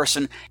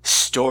first-person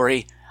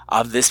story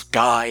of this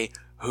guy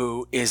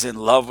who is in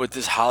love with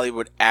this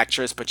Hollywood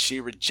actress, but she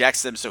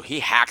rejects him, so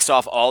he hacks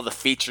off all the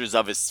features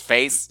of his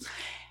face.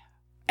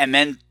 And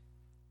then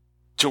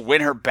to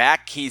win her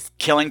back, he's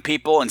killing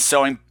people and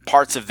sewing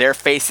parts of their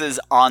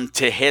faces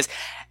onto his.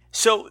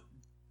 So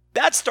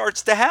that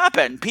starts to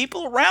happen.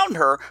 People around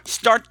her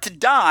start to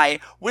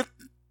die with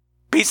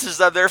pieces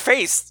of their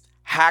face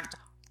hacked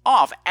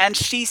off. And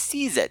she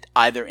sees it,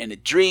 either in a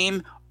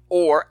dream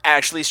or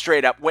actually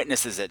straight up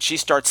witnesses it. She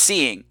starts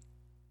seeing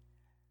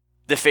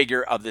the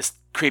figure of this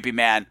creepy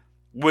man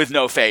with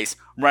no face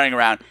running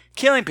around,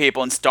 killing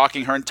people and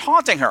stalking her and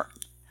taunting her.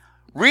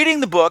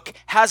 Reading the book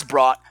has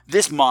brought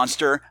this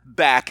monster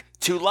back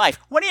to life.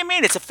 What do you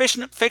mean? It's a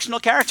fictional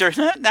character.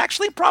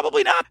 Actually,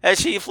 probably not. As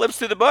she flips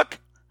through the book,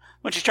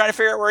 when she's trying to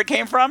figure out where it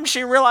came from,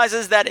 she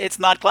realizes that it's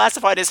not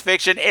classified as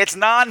fiction, it's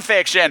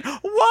nonfiction.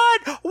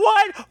 What?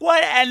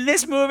 And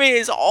this movie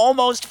is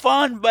almost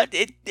fun, but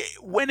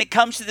when it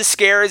comes to the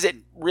scares, it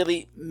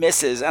really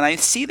misses. And I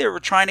see they were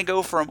trying to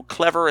go for a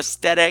clever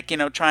aesthetic,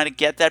 trying to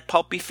get that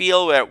pulpy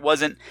feel where it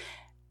wasn't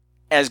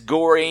as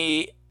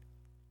gory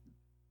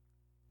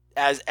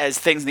as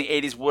things in the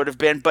 80s would have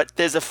been, but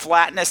there's a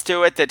flatness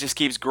to it that just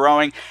keeps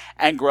growing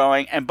and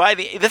growing. And by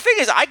the thing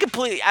is, I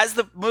completely, as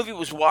the movie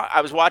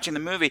I was watching the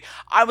movie,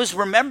 I was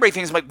remembering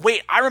things. I'm like,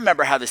 wait, I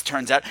remember how this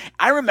turns out.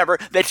 I remember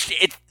that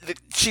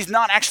she's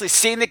not actually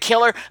seeing the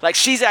killer, like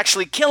she's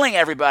actually killing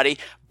everybody,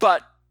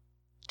 but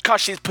because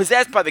she's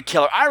possessed by the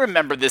killer. I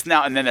remember this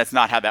now, and then that's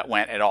not how that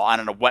went at all. I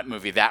don't know what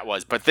movie that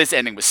was, but this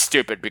ending was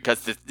stupid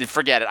because,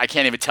 forget it, I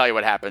can't even tell you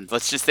what happens.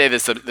 Let's just say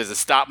there's a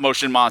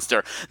stop-motion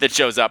monster that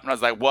shows up, and I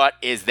was like, what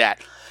is that?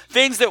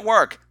 Things that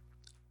work.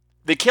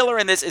 The killer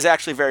in this is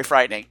actually very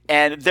frightening,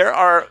 and there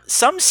are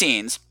some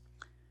scenes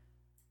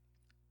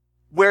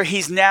where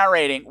he's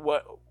narrating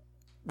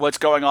what's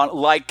going on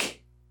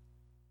like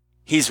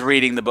he's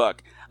reading the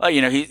book.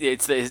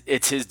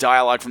 It's his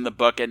dialogue from the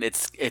book, and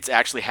it's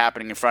actually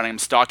happening in front of him,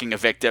 stalking a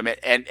victim,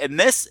 and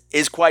this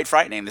is quite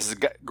frightening. This is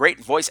a great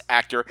voice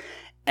actor,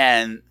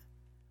 and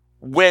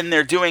when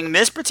they're doing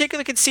this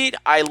particular conceit,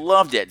 I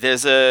loved it.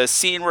 There's a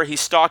scene where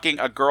he's stalking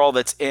a girl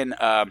that's in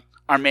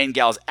our main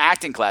gal's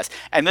acting class,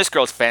 and this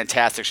girl's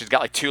fantastic. She's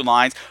got like 2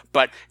 lines,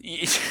 but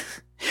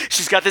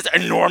she's got this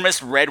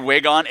enormous red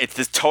wig on. It's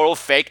this total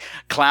fake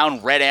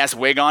clown red-ass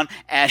wig on,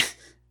 and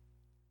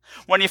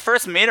when you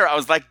first meet her, I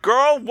was like,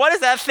 girl, what is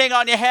that thing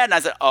on your head? And I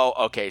said, oh,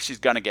 okay, she's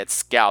going to get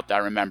scalped. I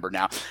remember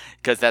now,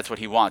 because that's what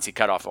he wants. He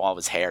cut off all of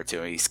his hair,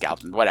 too. He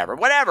scalped him, whatever.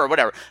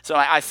 So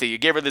I see. You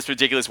gave her this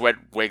ridiculous wet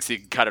wig so you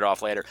can cut it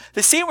off later.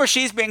 The scene where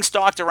she's being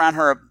stalked around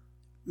her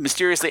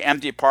mysteriously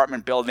empty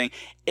apartment building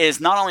is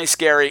not only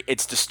scary,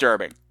 it's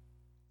disturbing.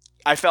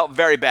 I felt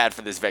very bad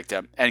for this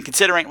victim. And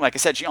considering, like I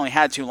said, she only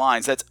had 2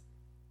 lines, that's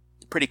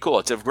pretty cool.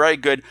 It's a very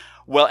good,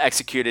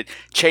 well-executed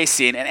chase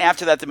scene. And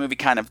after that, the movie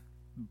kind of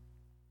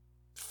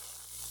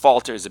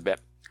falters a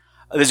bit.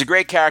 There's a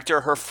great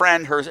character. Her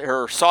friend,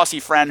 her saucy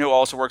friend who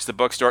also works the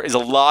bookstore, is a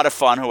lot of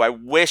fun, who I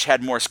wish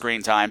had more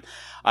screen time.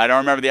 I don't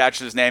remember the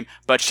actress's name,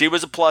 but she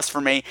was a plus for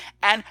me.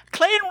 And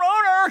Clayton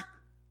Rohner!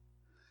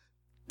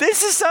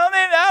 This is something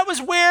that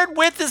was weird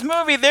with this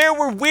movie. There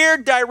were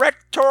weird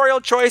directorial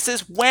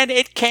choices when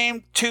it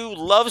came to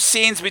love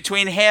scenes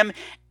between him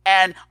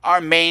and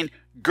our main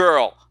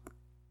girl.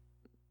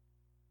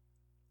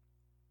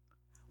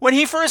 When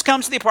he first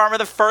comes to the apartment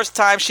the first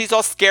time, she's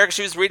all scared because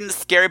she was reading the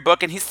scary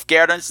book, and he's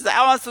scared, and she's like,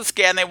 oh, I'm so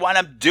scared, and they wind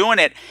up doing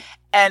it.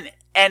 And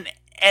I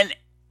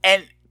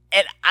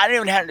don't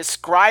even know how to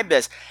describe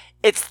this.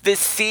 It's this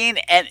scene,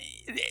 and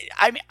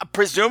I mean,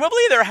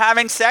 presumably they're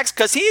having sex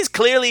because he is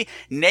clearly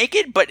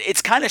naked, but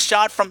it's kind of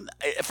shot from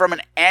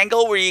an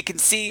angle where you can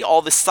see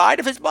all the side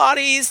of his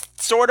body,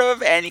 sort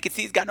of, and you can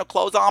see he's got no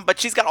clothes on, but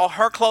she's got all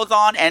her clothes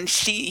on, and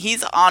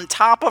he's on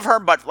top of her,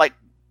 but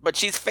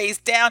she's face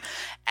down,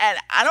 and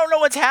I don't know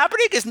what's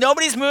happening because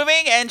nobody's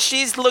moving, and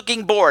she's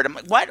looking bored. I'm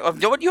like, what?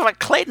 You have like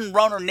Clayton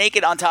Roner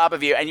naked on top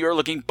of you, and you're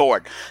looking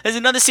bored. There's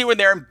another scene where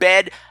they're in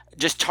bed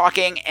just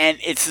talking, and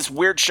it's this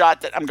weird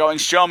shot that I'm going,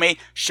 show me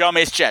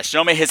his chest,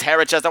 show me his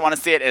hairy chest, I want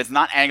to see it, and it's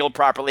not angled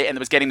properly, and it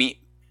was getting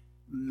me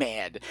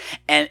mad.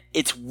 And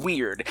it's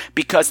weird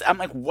because I'm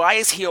like, why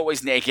is he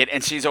always naked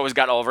and she's always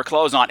got all of her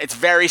clothes on? It's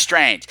very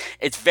strange.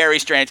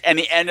 And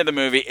the end of the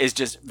movie is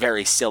just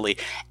very silly.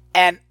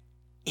 And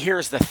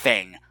here's the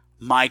thing,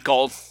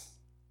 Michael.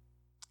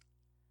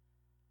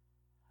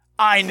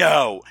 I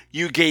know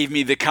you gave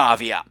me the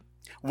caveat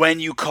when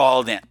you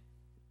called in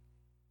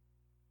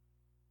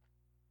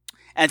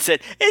and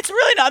said, it's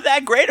really not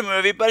that great a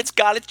movie, but it's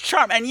got its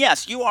charm. And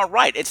yes, you are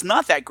right. It's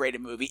not that great a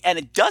movie, and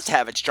it does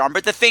have its charm.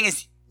 But the thing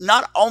is,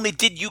 not only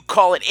did you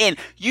call it in,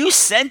 you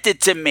sent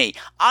it to me.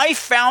 I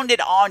found it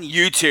on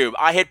YouTube.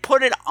 I had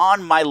put it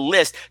on my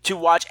list to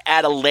watch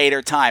at a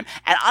later time.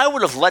 And I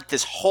would have let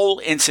this whole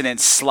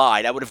incident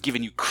slide. I would have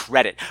given you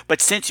credit.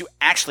 But since you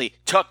actually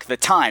took the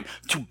time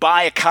to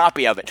buy a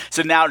copy of it,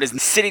 so now it is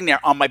sitting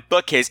there on my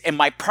bookcase in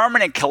my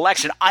permanent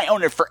collection. I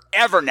own it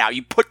forever now.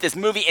 You put this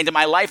movie into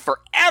my life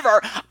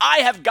forever. I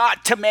have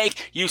got to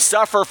make you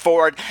suffer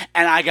for it.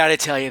 And I got to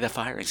tell you, the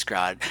firing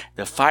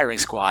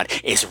squad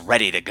is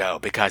ready to go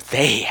because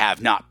they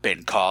have not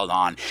been called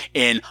on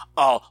in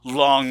a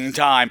long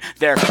time.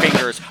 Their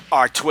fingers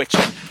are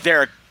twitching.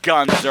 Their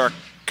guns are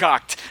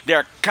cocked.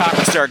 Their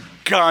cocks are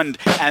gunned.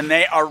 And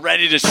they are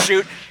ready to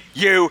shoot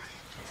you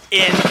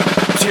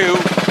into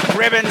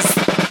ribbons.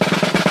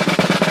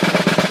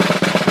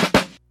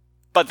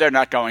 But they're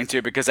not going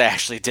to because I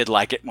actually did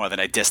like it more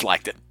than I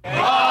disliked it.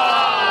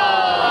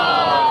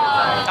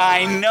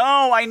 I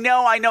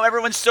know.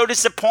 Everyone's so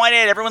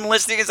disappointed. Everyone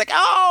listening is like,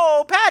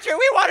 oh, Patrick,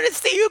 we wanted to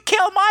see you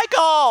kill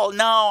Michael.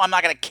 No, I'm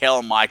not going to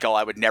kill Michael.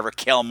 I would never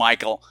kill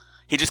Michael.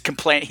 He'd just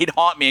complain. He'd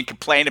haunt me and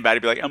complain about it.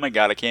 He'd be like, oh my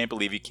God, I can't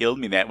believe you killed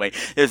me that way.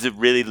 It was a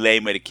really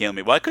lame way to kill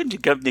me. Why couldn't you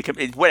come?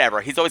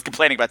 Whatever. He's always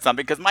complaining about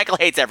something because Michael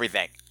hates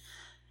everything.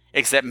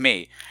 Except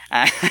me.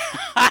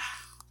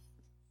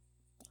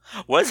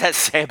 What does that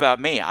say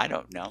about me? I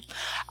don't know.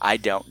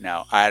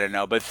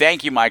 But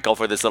thank you, Michael,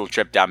 for this little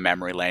trip down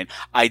memory lane.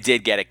 I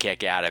did get a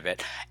kick out of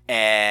it.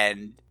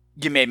 And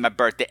you made my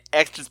birthday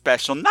extra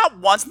special. Not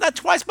once, not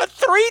twice, but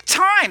 3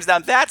 times. Now,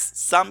 that's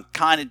some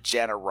kind of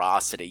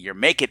generosity. You're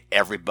making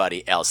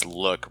everybody else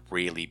look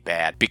really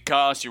bad.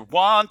 Because you're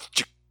once,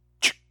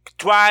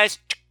 twice,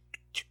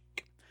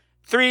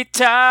 3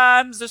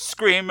 times a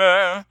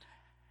screamer.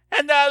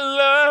 And I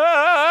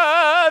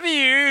love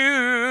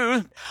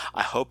you.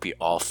 I hope you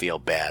all feel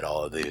bad,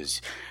 all of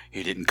these.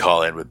 You didn't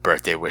call in with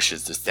birthday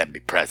wishes to send me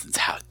presents.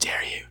 How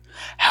dare you?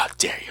 How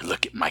dare you?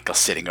 Look at Michael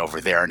sitting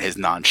over there in his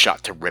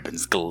non-shot to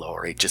ribbons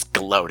glory, just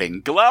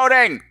gloating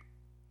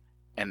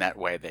in that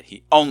way that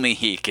only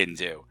he can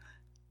do.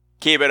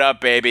 Keep it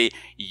up, baby.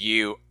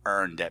 You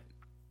earned it.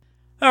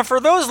 Now, for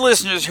those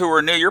listeners who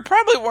are new, you're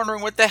probably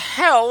wondering what the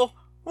hell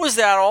was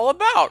that all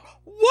about?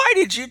 Why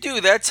did you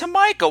do that to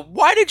Michael?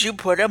 Why did you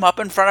put him up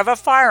in front of a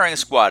firing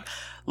squad?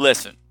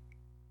 Listen,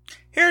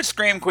 here at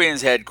Scream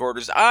Queen's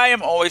headquarters, I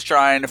am always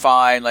trying to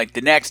find like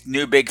the next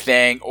new big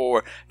thing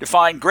or to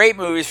find great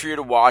movies for you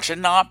to watch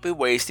and not be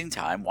wasting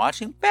time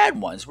watching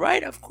bad ones,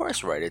 right? Of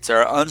course, right. It's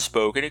our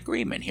unspoken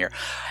agreement here.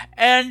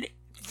 And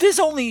there's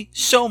only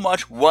so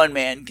much one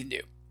man can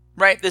do.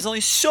 Right? There's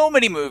only so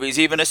many movies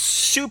even a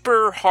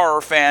super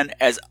horror fan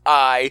as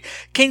I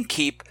can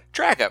keep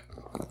track of.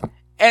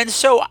 And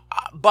so,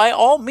 by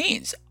all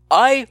means,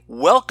 I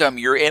welcome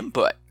your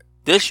input.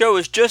 This show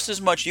is just as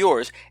much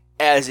yours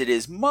as it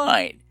is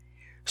mine.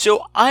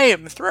 So I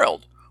am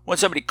thrilled when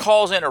somebody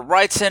calls in or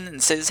writes in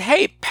and says,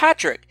 hey,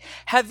 Patrick,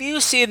 have you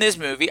seen this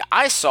movie?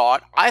 I saw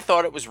it. I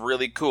thought it was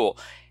really cool.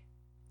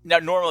 Now,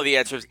 normally the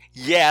answer is,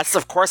 yes,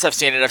 of course I've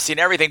seen it. I've seen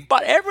everything.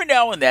 But every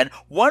now and then,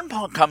 one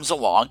comes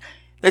along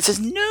that says,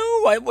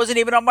 no, it wasn't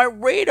even on my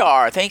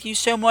radar. Thank you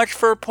so much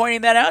for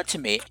pointing that out to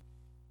me.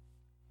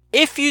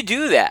 If you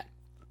do that,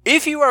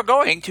 if you are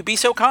going to be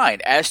so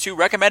kind as to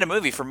recommend a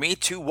movie for me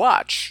to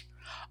watch,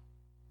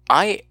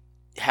 I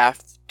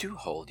have to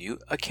hold you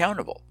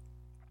accountable.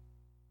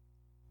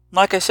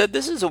 Like I said,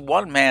 this is a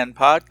one-man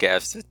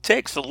podcast. It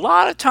takes a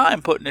lot of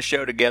time putting a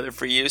show together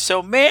for you.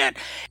 So, man,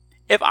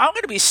 if I'm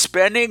going to be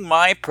spending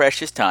my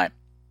precious time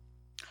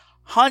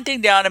hunting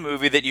down a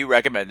movie that you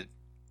recommended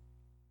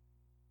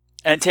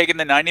and taking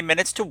the 90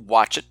 minutes to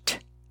watch it,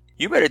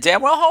 you better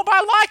damn well hope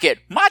I like it.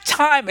 My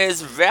time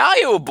is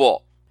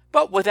valuable.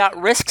 But without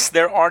risks,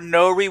 there are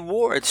no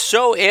rewards.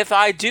 So if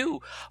I do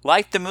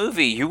like the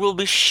movie, you will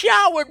be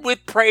showered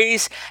with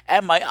praise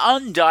and my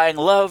undying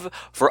love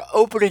for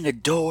opening a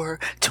door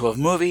to a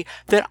movie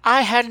that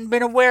I hadn't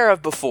been aware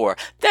of before.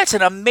 That's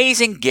an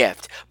amazing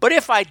gift. But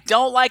if I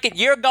don't like it,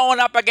 you're going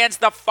up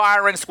against the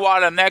firing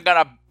squad and they're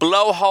going to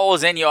blow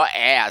holes in your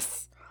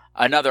ass.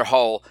 Another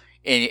hole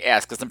in your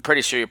ass, because I'm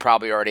pretty sure you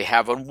probably already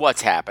have one.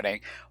 What's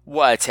happening?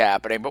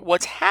 But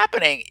what's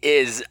happening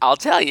is, I'll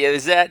tell you,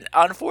 is that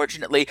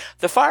unfortunately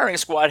the firing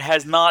squad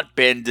has not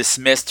been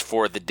dismissed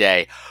for the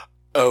day.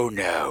 Oh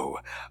no.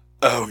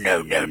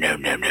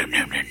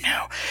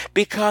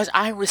 Because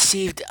I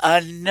received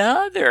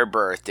another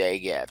birthday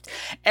gift.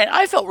 And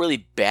I felt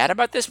really bad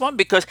about this one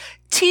because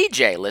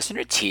TJ,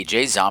 listener,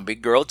 TJ, zombie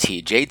girl,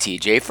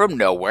 TJ from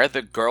nowhere,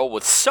 the girl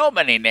with so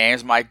many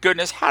names, my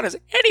goodness, how does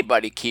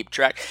anybody keep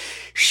track?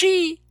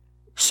 She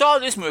saw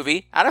this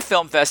movie at a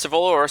film festival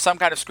or some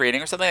kind of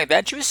screening or something like that.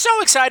 And she was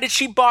so excited,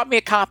 she bought me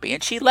a copy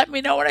and she let me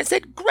know, and I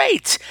said,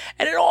 great.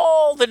 And in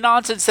all the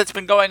nonsense that's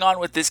been going on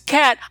with this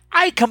cat,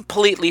 I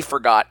completely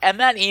forgot. And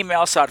that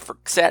email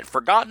sat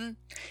forgotten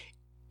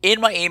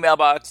in my email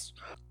box.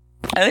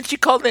 And then she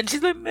called in and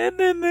she's like,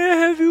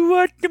 have you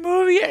watched the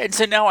movie yet? And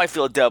so now I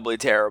feel doubly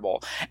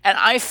terrible. And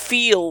I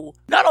feel,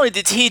 not only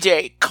did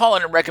TJ call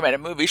in and recommend a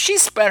movie, she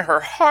spent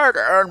her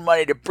hard-earned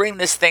money to bring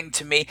this thing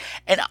to me,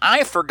 and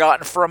I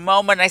forgot. And for a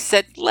moment I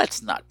said,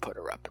 let's not put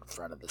her up in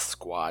front of the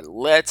squad.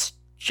 Let's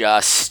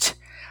just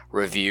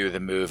review the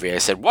movie. I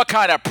said, what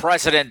kind of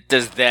precedent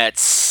does that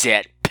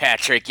set,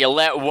 Patrick? You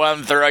let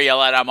one through, you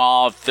let them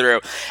all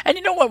through. And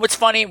you know what? What's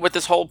funny with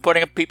this whole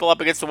putting people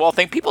up against the wall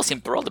thing? People seem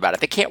thrilled about it.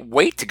 They can't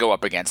wait to go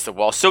up against the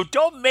wall. So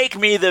don't make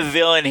me the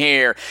villain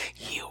here.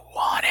 You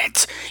want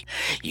it.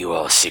 You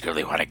all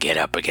secretly want to get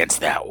up against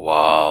that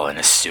wall and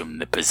assume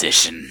the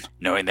position,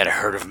 knowing that a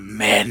herd of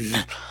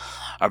men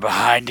are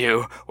behind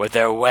you with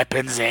their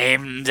weapons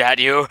aimed at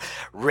you,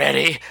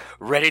 ready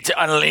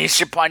to unleash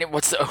upon you.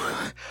 What's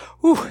the...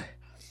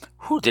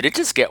 did it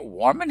just get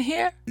warm in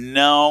here?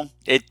 No,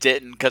 it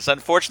didn't, because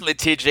unfortunately,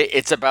 TJ,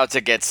 it's about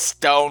to get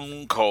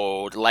stone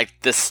cold,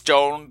 like the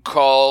stone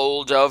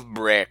cold of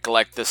brick,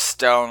 like the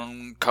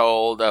stone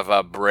cold of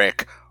a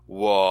brick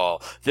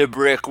wall. The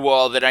brick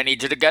wall that I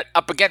need you to get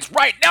up against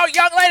right now,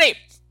 young lady!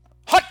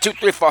 Hot 2,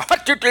 3, 4,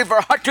 hot 2, 3,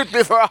 4, hot 2,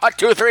 3, 4, hot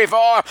 2, 3,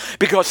 4,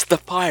 because the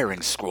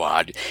firing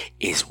squad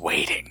is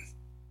waiting.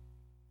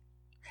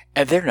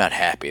 And they're not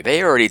happy.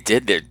 They already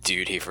did their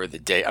duty for the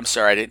day. I'm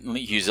sorry, I didn't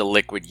use a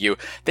liquid U.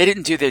 They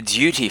didn't do their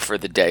duty for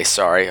the day.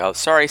 Sorry. Oh,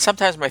 sorry.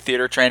 Sometimes my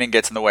theater training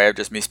gets in the way of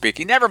just me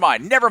speaking. Never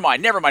mind.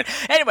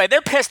 Anyway,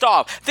 they're pissed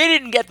off. They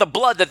didn't get the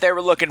blood that they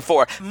were looking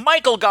for.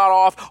 Michael got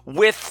off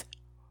with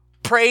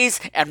praise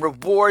and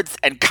rewards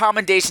and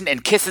commendation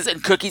and kisses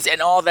and cookies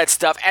and all that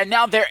stuff. And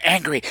now they're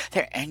angry.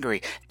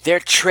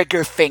 Their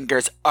trigger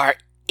fingers are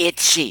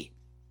itchy.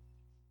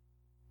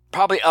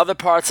 Probably other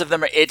parts of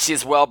them are itchy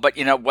as well, but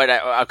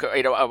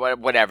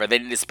whatever. They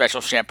need a special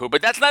shampoo.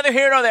 But that's neither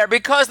here nor there,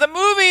 because the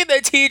movie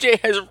that TJ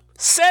has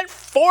sent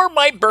for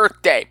my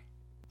birthday,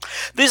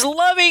 this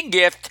loving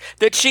gift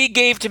that she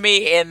gave to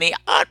me in the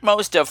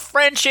utmost of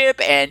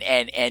friendship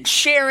and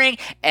sharing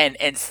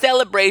and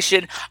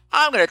celebration,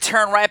 I'm going to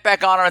turn right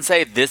back on her and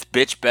say, this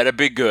bitch better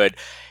be good.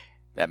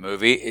 That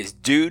movie is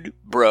Dude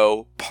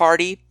Bro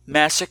Party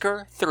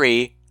Massacre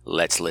 3.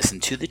 Let's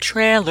listen to the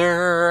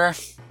trailer.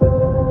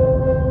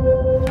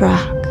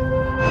 Brock,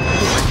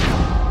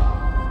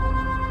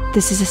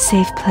 this is a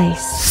safe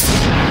place.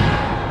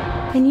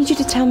 I need you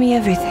to tell me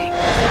everything.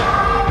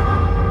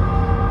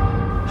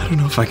 I don't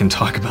know if I can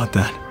talk about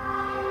that.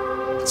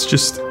 It's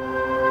just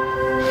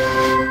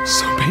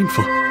so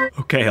painful.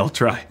 Okay, I'll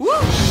try.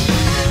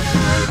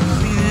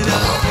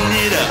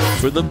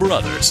 For the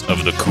brothers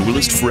of the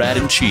coolest frat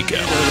in Chico.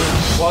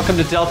 Welcome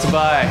to Delta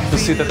Bi. You'll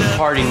see that the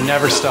party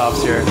never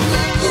stops here.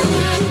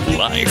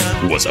 Life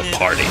was a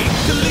party.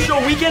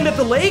 A weekend at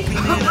the lake?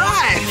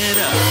 Alright!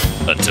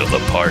 Until the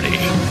party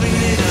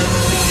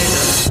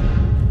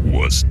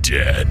was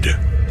dead.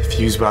 The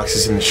fuse box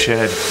is in the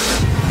shed.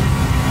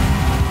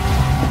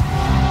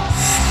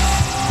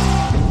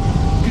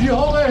 Can you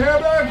hold that hair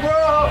back,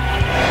 bro?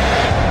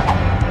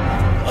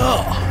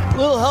 Oh,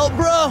 little help,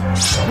 bro?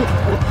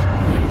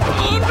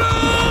 Oh, no!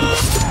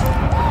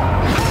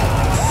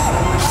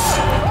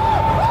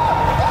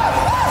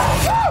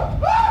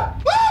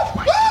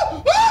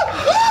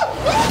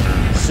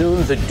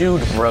 Soon the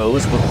Dude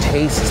Bros will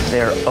taste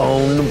their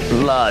own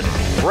blood.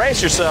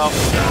 Brace yourself.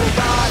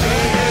 Nobody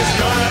is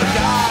gonna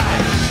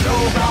die.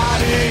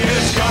 Nobody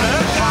is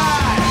gonna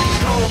die.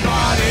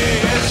 Nobody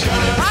is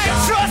gonna die. I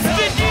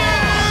trusted you!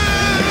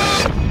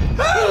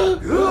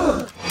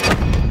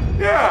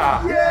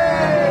 Yeah!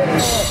 Yay!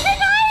 Hey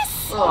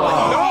guys!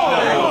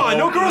 Oh,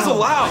 no girls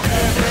allowed.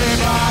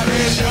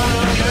 Everybody's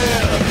gonna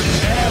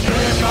live.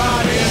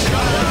 Everybody's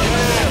gonna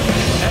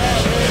live.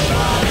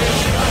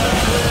 Everybody's gonna live.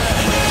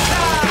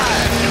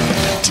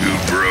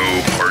 Dude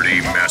Bro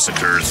Party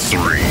Massacre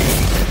 3.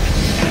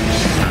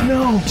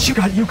 No, she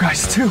got you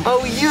guys too.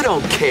 Oh, you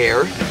don't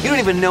care. You don't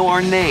even know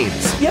our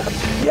names. Yeah,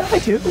 I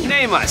do.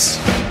 Name us.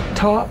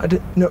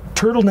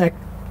 turtleneck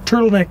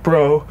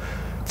bro,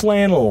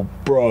 flannel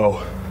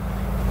bro.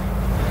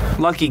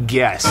 Lucky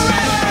guess.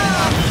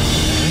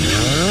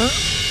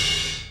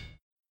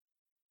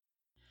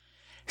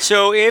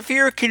 So if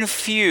you're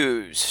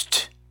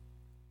confused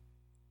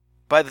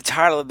by the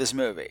title of this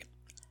movie,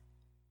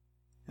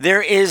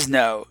 there is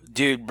no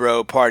Dude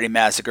Bro Party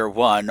Massacre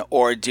 1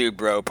 or Dude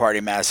Bro Party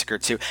Massacre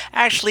 2.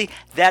 Actually,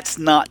 that's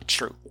not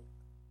true.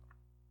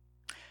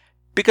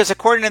 Because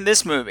according to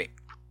this movie,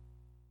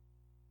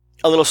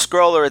 a little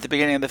scroller at the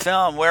beginning of the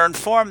film, we're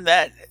informed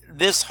that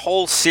this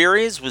whole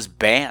series was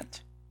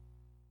banned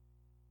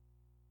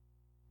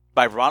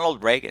by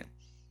Ronald Reagan.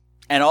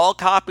 And all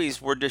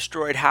copies were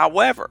destroyed.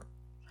 However,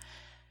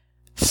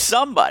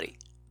 somebody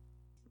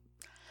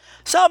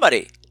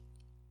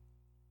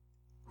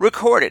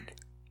recorded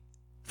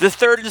the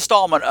third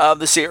installment of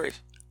the series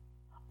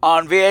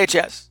on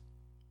VHS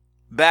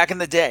back in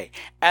the day.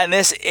 And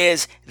this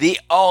is the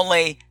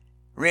only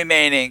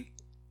remaining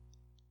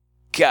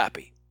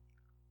copy.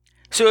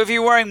 So if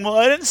you're worrying, well,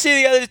 I didn't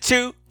see the other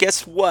two,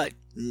 guess what?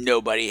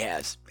 Nobody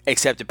has.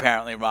 Except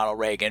apparently Ronald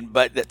Reagan,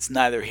 but that's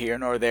neither here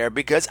nor there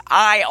because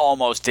I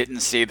almost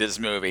didn't see this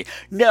movie.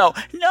 No,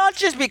 not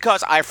just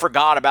because I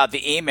forgot about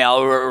the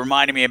email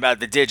reminding me about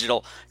the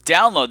digital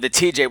download that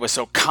TJ was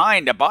so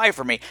kind to buy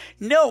for me.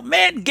 No,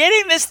 man,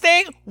 getting this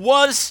thing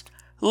was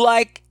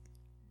like,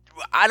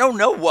 I don't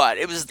know what.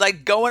 It was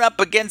like going up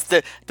against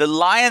the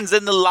lions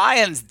in the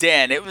lion's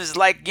den. It was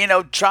like,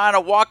 trying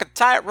to walk a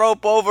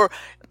tightrope over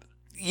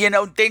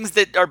things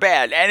that are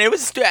bad. And it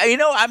was,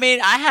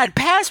 I had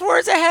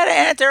passwords I had to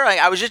enter. Like,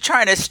 I was just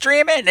trying to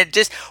stream it, and it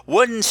just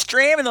wouldn't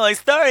stream. And they're like,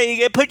 sorry, you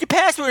gotta put your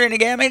password in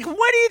again. I'm like,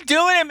 what are you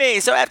doing to me?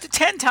 So after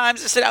 10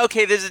 times, I said,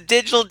 okay, there's a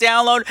digital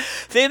download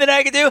thing that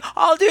I can do.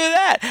 I'll do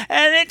that.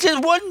 And it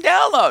just wouldn't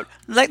download.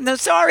 I'm like, no,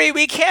 sorry,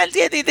 we can't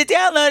get the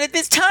download at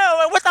this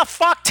time. What the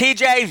fuck,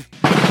 TJ?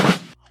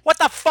 What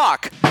the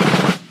fuck?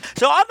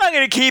 So I'm not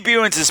going to keep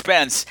you in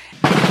suspense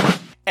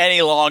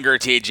any longer,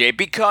 TJ,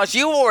 because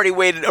you already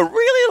waited a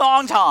really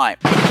long time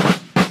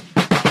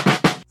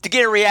to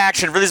get a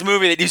reaction for this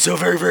movie that you so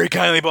very, very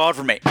kindly bought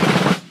for me.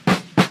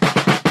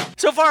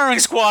 So firing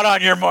squad,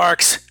 on your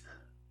marks,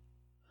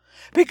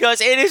 because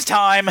it is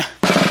time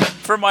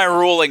for my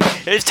ruling.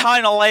 It is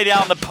time to lay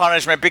down the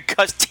punishment,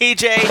 because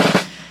TJ,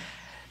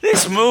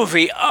 this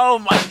movie, oh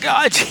my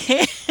God,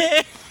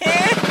 that's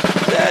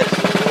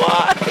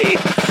why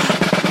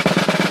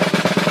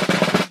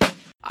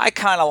I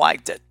kind of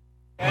liked it.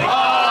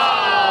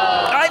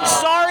 I'm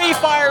sorry,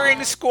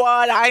 firing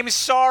squad. I'm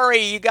sorry.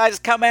 You guys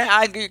come in.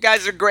 You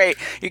guys are great.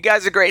 You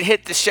guys are great.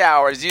 Hit the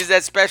showers. Use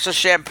that special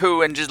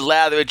shampoo and just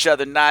lather each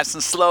other nice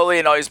and slowly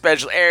in all your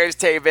special areas.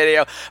 Take a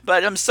video.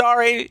 But I'm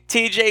sorry,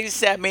 TJ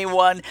sent me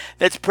one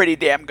that's pretty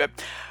damn good.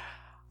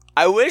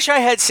 I wish I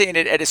had seen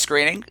it at a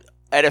screening,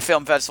 at a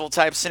film festival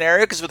type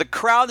scenario, because with a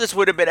crowd, this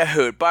would have been a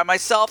hoot. By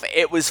myself,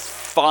 it was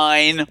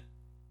fine.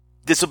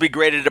 This will be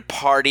great at a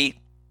party.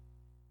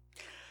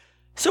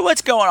 So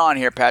what's going on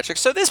here, Patrick?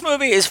 So this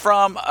movie is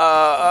from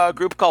a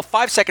group called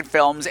 5 Second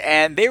Films,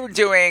 and they were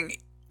doing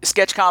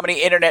sketch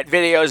comedy internet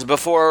videos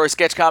before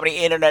sketch comedy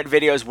internet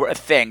videos were a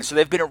thing. So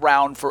they've been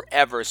around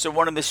forever. So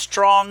one of the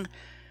strong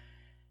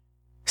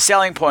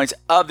selling points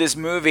of this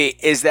movie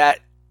is that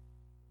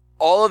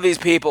all of these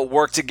people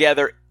work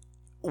together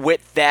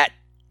with that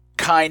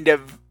kind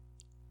of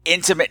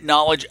intimate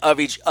knowledge of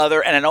each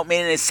other. And I don't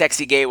mean it in a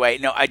sexy gay way.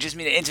 No, I just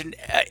mean an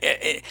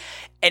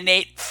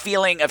innate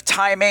feeling of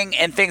timing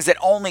and things that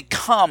only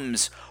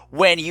comes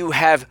when you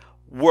have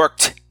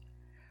worked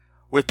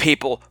with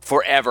people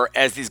forever,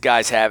 as these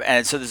guys have.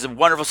 And so there's a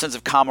wonderful sense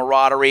of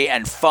camaraderie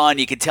and fun.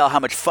 You can tell how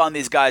much fun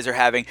these guys are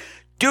having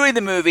doing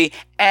the movie.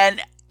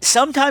 And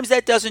sometimes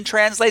that doesn't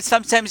translate.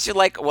 Sometimes you're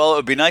like, well, it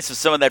would be nice if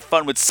some of that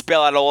fun would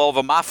spill out all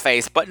over my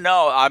face. But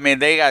no, I mean,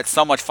 they got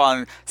so much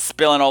fun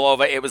spilling all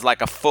over. It was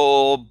like a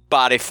full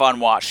body fun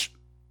wash.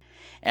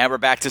 And we're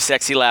back to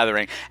sexy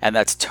lathering, and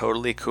that's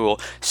totally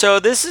cool. So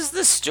this is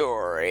the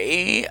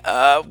story.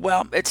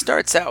 It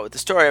starts out with the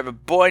story of a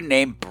boy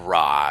named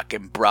Brock,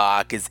 and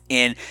Brock is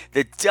in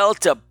the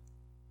Delta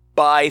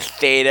Pi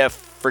Theta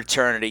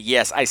fraternity.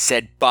 Yes, I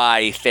said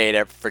Pi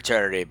Theta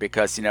fraternity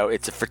because,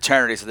 it's a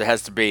fraternity, so there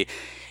has to be,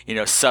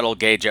 subtle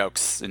gay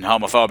jokes and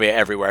homophobia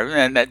everywhere.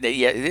 And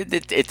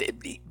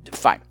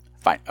fine,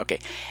 okay.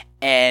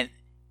 And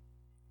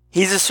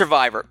he's a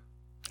survivor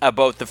of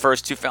both the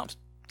first two films.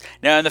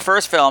 Now, in the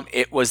first film,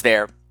 it was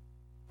their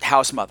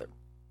house mother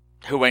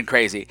who went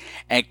crazy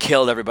and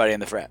killed everybody in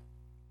the frat.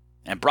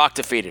 And Brock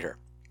defeated her.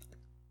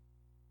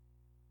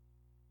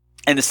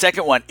 In the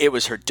second one, it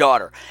was her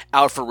daughter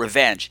out for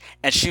revenge.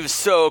 And she was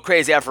so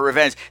crazy out for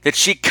revenge that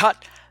she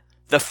cut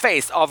the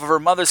face off of her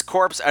mother's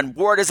corpse and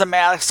wore it as a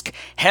mask,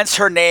 hence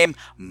her name,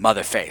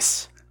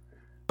 Motherface.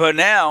 But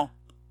now,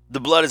 the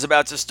blood is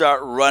about to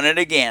start running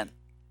again.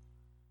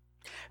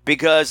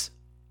 Because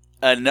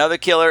another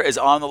killer is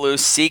on the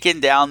loose, seeking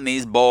down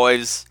these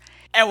boys.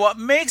 And what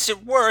makes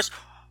it worse,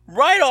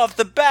 right off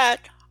the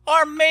bat,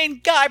 our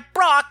main guy,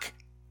 Brock,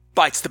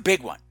 bites the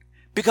big one.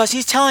 Because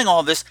he's telling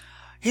all this,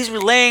 He's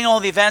relaying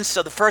all the events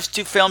of the first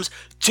 2 films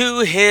to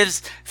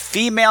his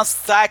female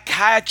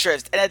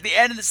psychiatrist. And at the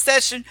end of the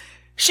session,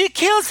 she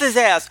kills his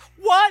ass.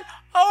 What?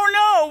 Oh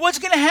no, what's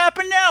going to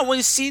happen now? Well,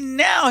 you see,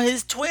 now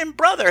his twin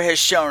brother has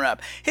shown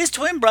up. His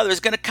twin brother is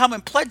going to come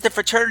and pledge the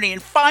fraternity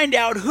and find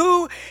out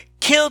who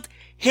killed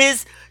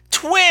his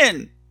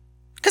twin.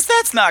 Because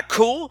that's not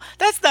cool.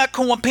 That's not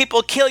cool when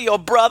people kill your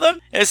brother.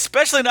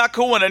 Especially not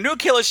cool when a new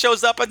killer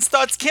shows up and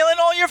starts killing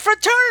all your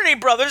fraternity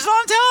brothers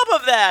on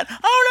top of that.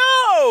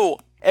 Oh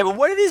no! And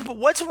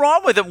what's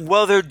wrong with them?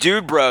 Well, they're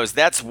dude bros.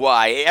 That's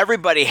why.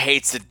 Everybody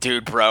hates a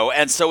dude bro.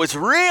 And so it's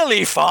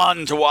really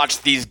fun to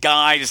watch these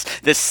guys,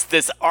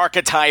 this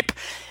archetype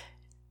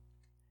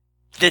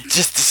that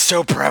just is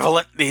so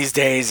prevalent these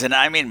days. And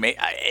I mean,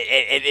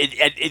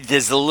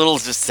 there's a little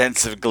just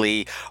sense of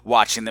glee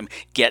watching them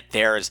get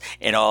theirs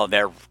in all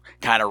their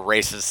kind of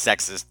racist,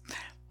 sexist,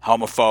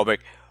 homophobic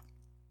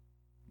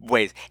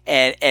ways.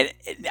 And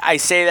I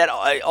say that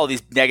all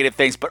these negative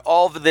things, but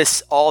all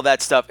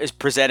that stuff is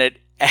presented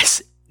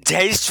as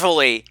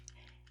tastefully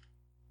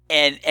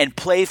and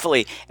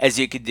playfully as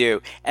you could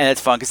do. And it's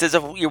fun because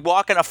you're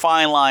walking a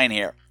fine line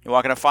here. You're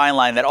walking a fine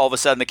line that all of a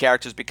sudden the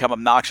characters become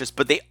obnoxious,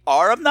 but they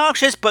are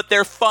obnoxious, but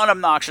they're fun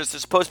obnoxious. They're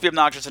supposed to be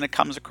obnoxious, and it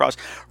comes across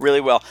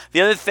really well. The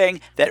other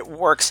thing that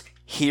works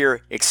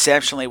here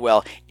exceptionally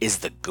well is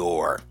the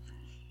gore.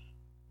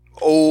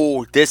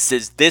 Oh, this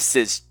is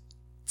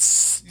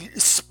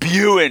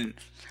spewing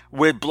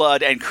with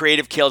blood and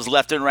creative kills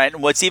left and right.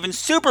 And what's even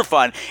super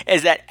fun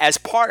is that as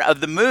part of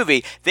the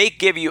movie, they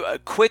give you a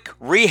quick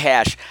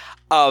rehash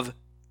of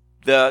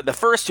the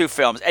first 2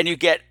 films, and you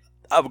get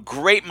a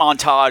great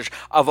montage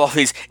of all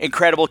these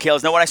incredible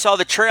kills. Now, when I saw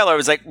the trailer, I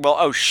was like, well,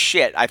 oh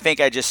shit, I think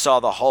I just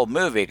saw the whole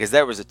movie, because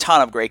there was a ton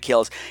of great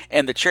kills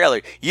in the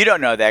trailer. You don't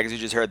know that because you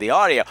just heard the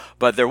audio,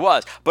 but there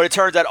was. But it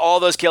turns out all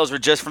those kills were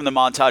just from the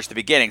montage at the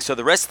beginning, so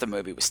the rest of the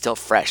movie was still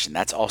fresh, and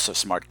that's also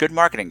smart. Good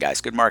marketing, guys,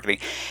 good marketing.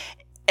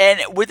 And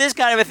with this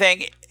kind of a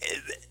thing,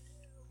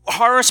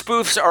 horror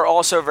spoofs are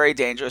also very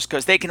dangerous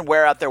because they can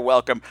wear out their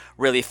welcome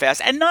really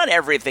fast. And not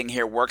everything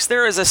here works.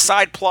 There is a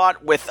side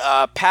plot with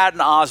Patton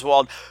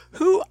Oswalt,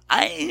 who,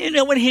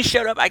 when he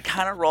showed up, I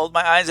kind of rolled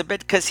my eyes a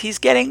bit because he's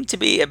getting to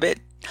be a bit...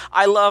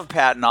 I love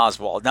Patton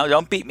Oswalt. No,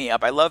 don't beat me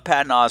up. I love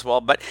Patton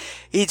Oswalt, but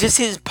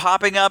he's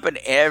popping up in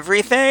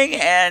everything,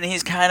 and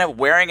he's kind of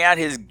wearing out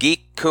his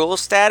geek cool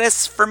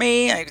status for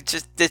me.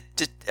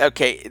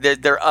 Okay,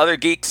 there are other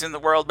geeks in the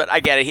world, but I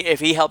get it. If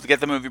he helped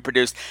get the movie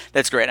produced,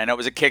 that's great. I know it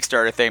was a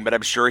Kickstarter thing, but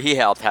I'm sure he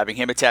helped. Having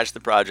him attached to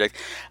the project,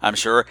 I'm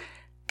sure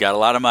got a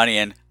lot of money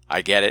in.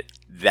 I get it.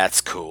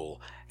 That's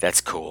cool. That's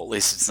cool. At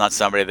least it's not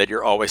somebody that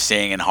you're always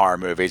seeing in horror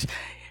movies.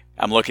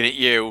 I'm looking at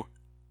you,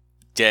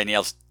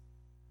 Danielle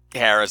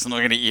Harris. I'm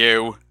looking at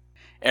you,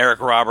 Eric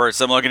Roberts.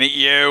 I'm looking at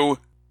you,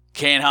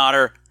 Kane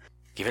Hodder.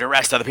 Give it a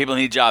rest. Other people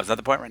need jobs. Not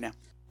the point right now.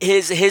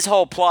 His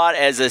whole plot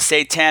as a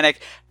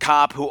satanic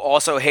cop who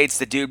also hates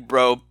the dude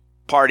bro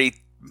party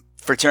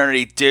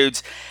fraternity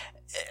dudes.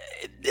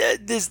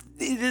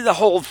 The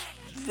whole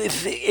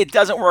it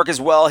doesn't work as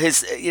well.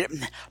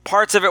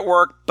 Parts of it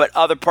work, but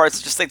other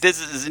parts just like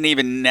this isn't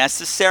even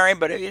necessary.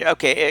 But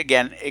okay,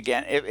 again,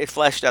 it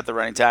fleshed out the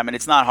running time, and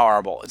it's not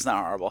horrible. It's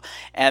not horrible.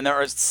 And there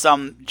are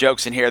some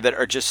jokes in here that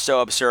are just so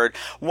absurd.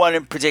 One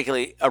in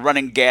particularly, a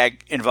running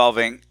gag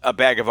involving a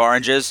bag of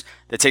oranges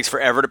that takes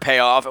forever to pay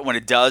off, and when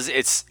it does,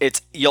 it's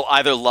you'll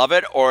either love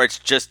it or it's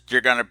just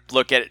you're gonna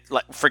look at it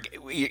like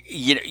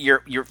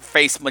your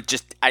face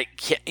just I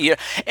can't.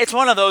 It's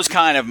one of those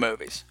kind of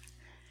movies.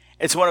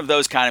 It's one of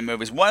those kind of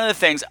movies. One of the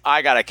things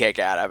I got a kick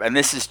out of, and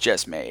this is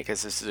just me,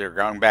 because this is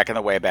going back in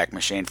the Wayback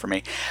Machine for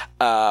me,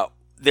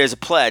 there's a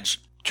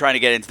pledge trying to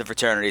get into the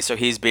fraternity, so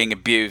he's being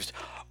abused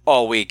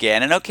all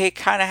weekend. And okay,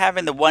 kind of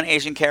having the one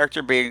Asian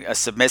character being a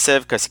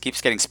submissive because he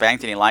keeps getting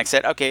spanked and he likes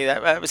it. Okay,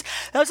 that was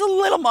a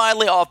little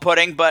mildly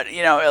off-putting, but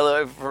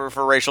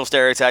for racial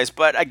stereotypes.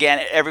 But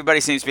again, everybody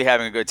seems to be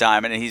having a good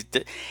time, and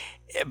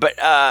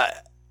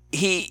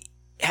he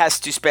has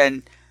to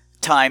spend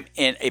time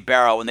in a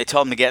barrel. When they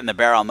told him to get in the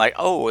barrel, I'm like,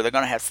 oh, they're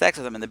going to have sex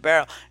with him in the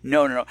barrel.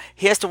 No.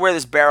 He has to wear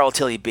this barrel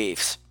till he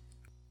beefs.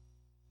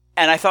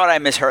 And I thought I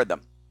misheard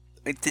them.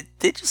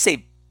 Did you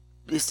say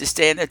he has to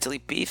stay in there till he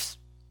beefs?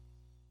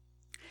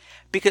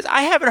 Because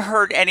I haven't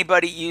heard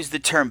anybody use the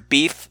term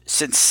beef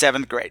since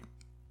 7th grade.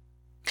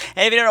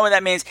 And if you don't know what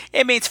that means,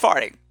 it means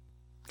farting.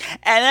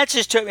 And that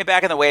just took me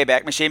back in the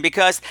Wayback Machine,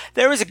 because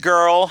there was a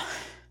girl,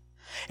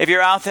 if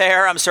you're out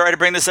there, I'm sorry to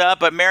bring this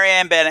up, but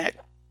Marianne Bennett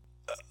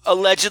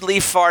allegedly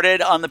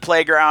farted on the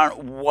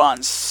playground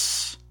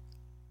once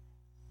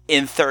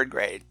in 3rd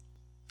grade.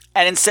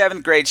 And in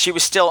 7th grade, she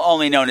was still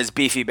only known as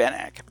Beefy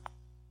Benek.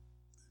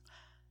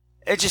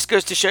 It just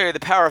goes to show you the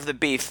power of the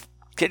beef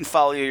can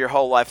follow you your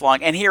whole life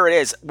long. And here it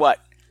is,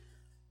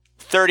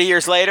 30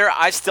 years later,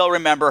 I still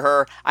remember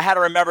her. I had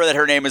to remember that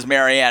her name was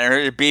Marianne and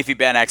her Beefy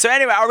Benek. So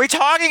anyway, are we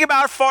talking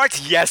about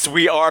farts? Yes,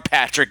 we are,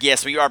 Patrick.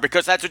 Yes, we are,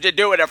 because that's what you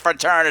do in a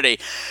fraternity.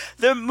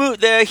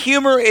 The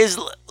humor is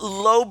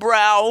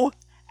lowbrow,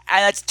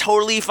 and that's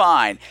totally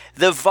fine.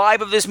 The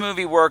vibe of this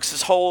movie works.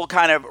 This whole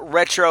kind of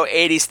retro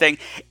 80s thing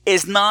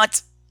is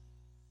not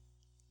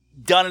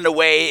done in a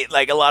way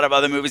like a lot of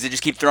other movies that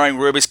just keep throwing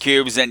Rubik's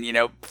Cubes and,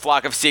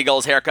 flock of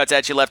seagulls haircuts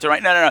at you left and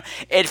right. No.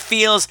 It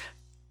feels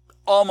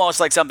almost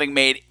like something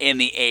made in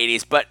the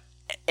 80s,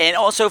 and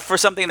also for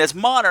something that's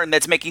modern,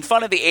 that's making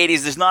fun of the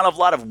 80s, there's not a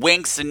lot of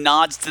winks and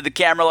nods to the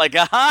camera like,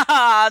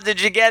 ha,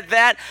 did you get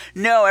that?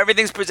 No,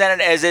 everything's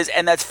presented as is,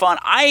 and that's fun.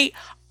 I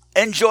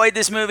enjoyed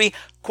this movie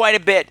quite a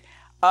bit.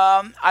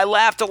 I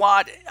laughed a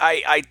lot.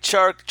 I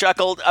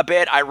chuckled a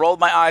bit. I rolled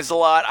my eyes a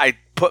lot. I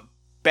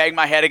banged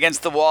my head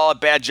against the wall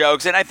at bad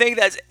jokes, and I think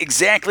that's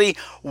exactly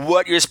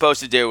what you're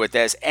supposed to do with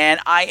this, and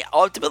I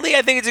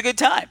think it's a good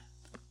time.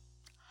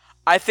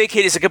 I think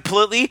it is a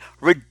completely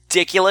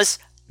ridiculous,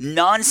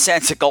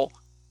 nonsensical,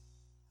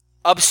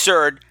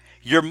 absurd,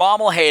 your mom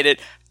will hate it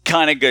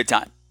kind of good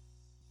time.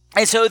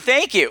 And so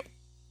thank you,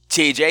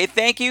 TJ.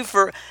 Thank you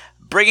for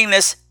bringing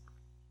this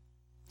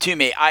to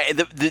me.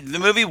 The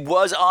movie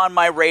was on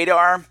my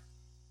radar.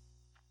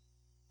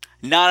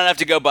 Not enough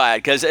to go buy it,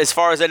 because as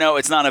far as I know,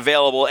 it's not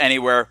available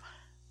anywhere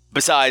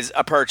besides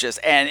a purchase.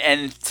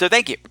 And so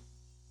thank you.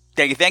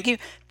 Thank you.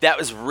 That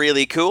was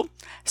really cool.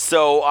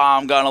 So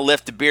I'm going to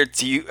lift a beer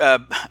to you.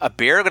 A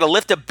beer? I'm going to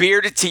lift a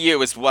beer to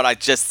you is what I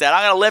just said.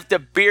 I'm going to lift a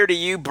beer to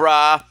you,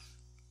 brah.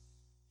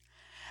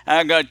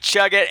 I'm going to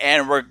chug it,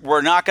 and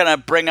we're not going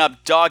to bring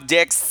up dog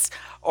dicks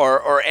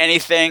or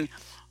anything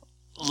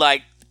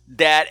like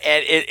that.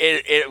 And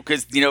it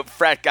because,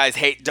 frat guys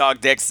hate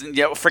dog dicks. And,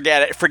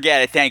 forget it.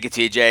 Thank you,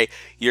 TJ.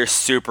 You're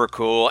super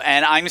cool.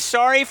 And I'm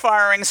sorry,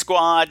 firing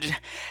squad.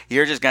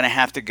 You're just going to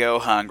have to go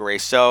hungry.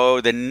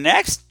 So the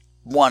next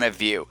one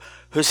of you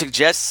who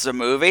suggests a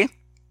movie,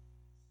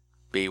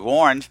 be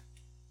warned,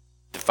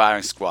 the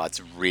firing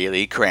squad's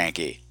really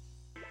cranky.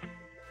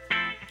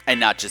 And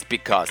not just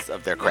because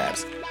of their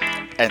crabs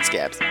and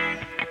scabs.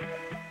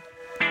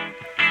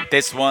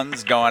 This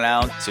one's going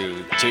out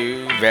to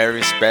 2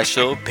 very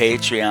special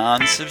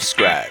Patreon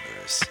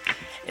subscribers.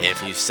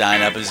 If you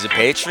sign up as a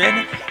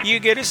patron, you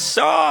get a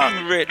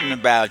song written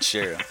about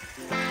you.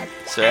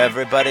 So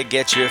everybody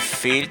get your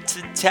feet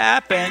to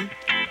tapping.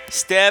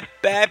 Step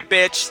back,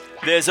 bitch.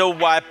 There's a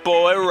white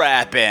boy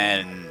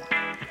rapping.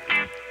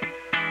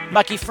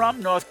 Mikey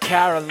from North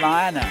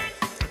Carolina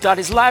thought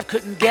his life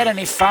couldn't get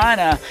any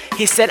finer.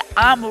 He said,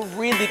 I'm a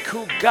really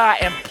cool guy,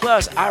 and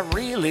plus I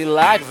really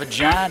like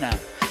vagina.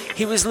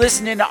 He was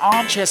listening to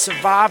Armchair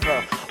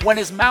Survivor when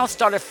his mouth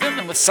started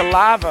filling with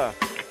saliva,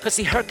 cause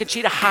he heard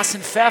Conchita Haas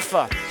and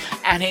Pfeffer,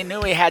 and he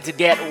knew he had to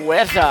get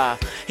with her.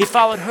 He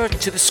followed her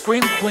to the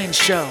Scream Queen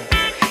show.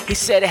 He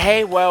said,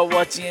 hey, well,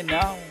 what do you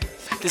know?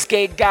 This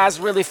gay guy's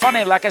really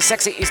funny, like a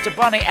sexy Easter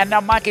bunny, and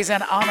now Mikey's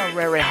an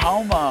honorary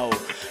homo.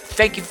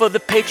 Thank you for the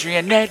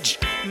patronage,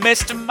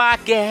 Mr.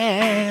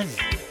 Mikey.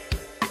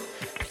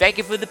 Thank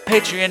you for the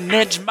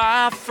patronage,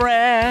 my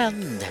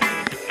friend.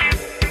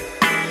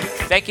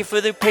 Thank you for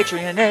the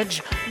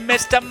patronage,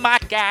 Mr.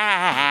 Mikey.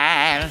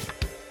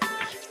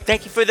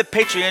 Thank you for the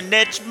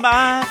patronage,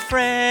 my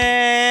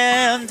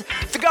friend.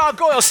 The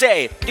gargoyle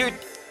say, dude,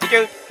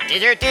 dude.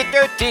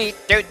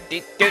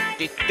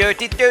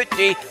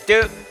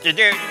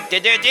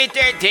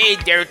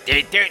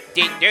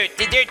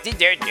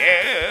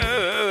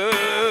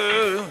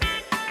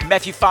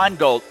 Matthew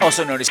Feingold,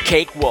 also known as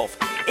Cake Wolf.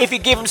 If you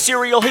give him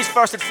cereal, he's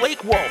Frosted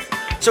Flake Wolf.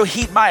 So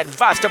heed my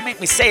advice, don't make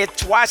me say it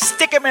twice.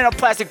 Stick him in a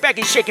plastic bag,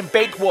 he's shaking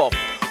Bake Wolf.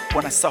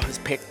 When I saw his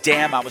pic,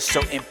 damn, I was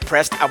so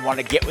impressed. I want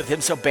to get with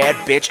him so bad,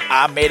 bitch,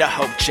 I made a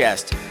hope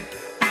chest.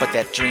 But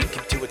that dream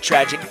came to a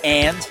tragic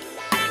end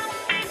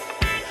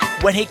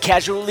when he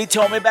casually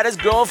told me about his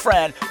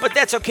girlfriend. But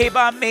that's okay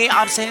by me,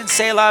 I'm saying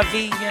c'est la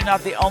vie. You're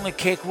not the only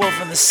Cake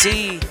Wolf in the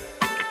sea.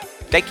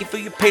 Thank you for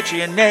your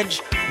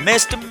patronage,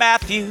 Mr.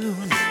 Matthew.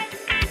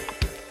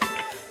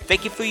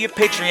 Thank you for your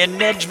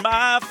patronage,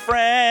 my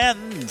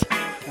friend.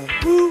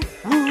 Woo,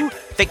 woo.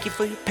 Thank you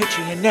for your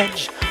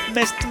patronage,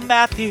 Mr.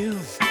 Matthew.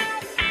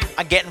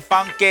 I'm getting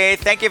funky.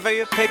 Thank you for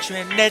your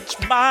patronage,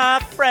 my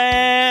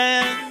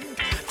friend.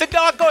 The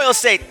gargoyles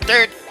say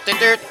dirt,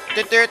 dirt,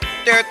 dirt, dirt,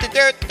 dirt,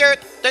 dirt, dirt,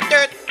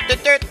 dirt,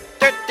 dirt,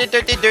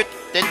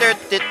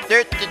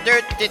 dirt,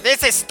 dirt.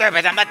 This is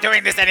stupid. I'm not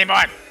doing this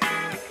anymore.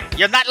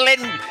 You're not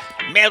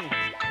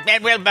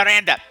Lin-Manuel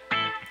Miranda.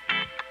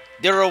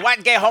 You're a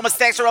white gay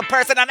homosexual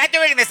person. I'm not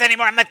doing this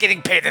anymore. I'm not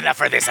getting paid enough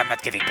for this. I'm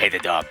not getting paid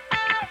at all.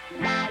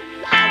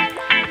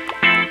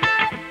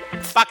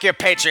 Fuck your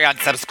Patreon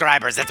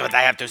subscribers. That's what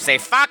I have to say.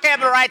 Fuck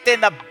him right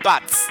in the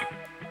butts.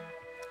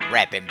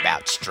 Rapping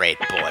about straight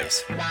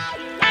boys.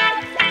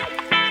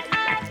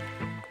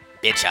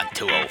 Bitch, I'm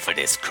too old for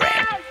this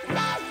crap.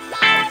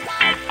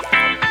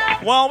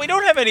 Well, we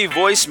don't have any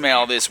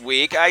voicemail this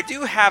week. I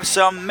do have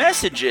some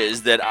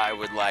messages that I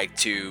would like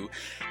to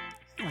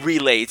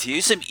relay to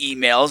you, some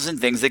emails and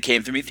things that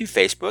came to me through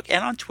Facebook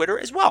and on Twitter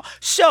as well.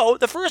 So,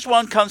 the first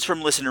one comes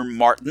from listener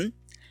Martin.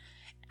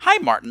 Hi,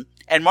 Martin.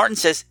 And Martin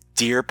says,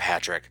 Dear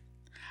Patrick,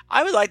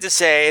 I would like to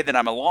say that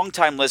I'm a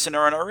longtime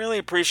listener and I really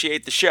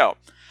appreciate the show.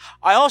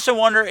 I also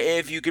wonder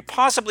if you could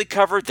possibly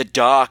cover the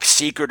dark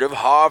secret of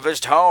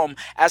Harvest Home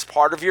as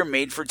part of your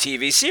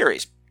made-for-TV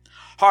series.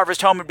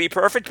 Harvest Home would be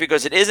perfect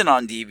because it isn't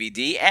on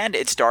DVD and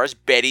it stars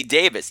Bette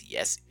Davis.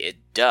 Yes, it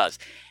does.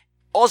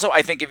 Also,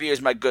 I think of you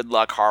as my good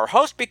luck horror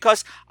host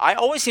because I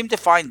always seem to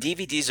find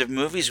DVDs of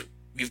movies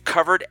you've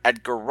covered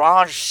at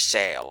garage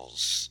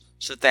sales.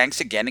 So thanks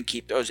again and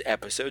keep those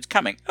episodes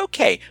coming.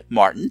 Okay,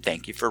 Martin,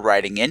 thank you for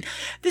writing in.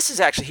 This is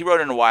actually, he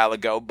wrote in a while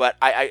ago, but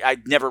I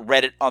never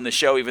read it on the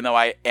show even though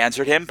I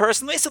answered him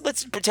personally. So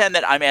let's pretend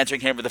that I'm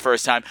answering him for the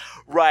first time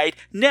right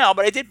now.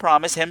 But I did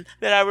promise him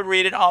that I would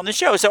read it on the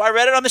show. So I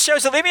read it on the show.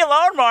 So leave me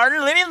alone,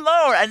 Martin. Leave me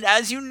alone. And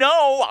as you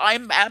know,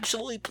 I'm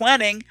absolutely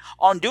planning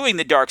on doing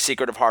The Dark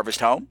Secret of Harvest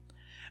Home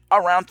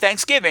around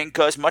Thanksgiving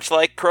because much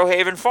like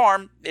Crowhaven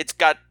Farm, it's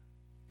got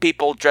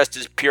people dressed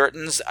as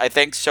Puritans, I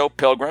think, so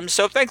pilgrims,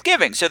 so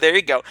Thanksgiving. So there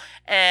you go.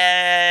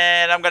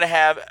 And I'm going to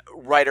have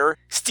writer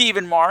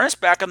Stephen Morris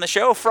back on the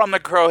show from the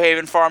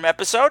Crowhaven Farm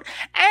episode.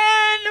 And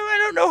I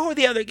don't know who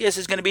the other guest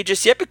is going to be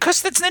just yet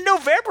because it's in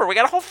November. We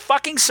got a whole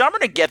fucking summer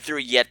to get through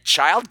yet,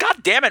 child.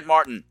 God damn it,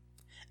 Martin.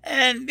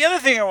 And the other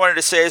thing I wanted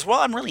to say is, well,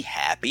 I'm really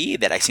happy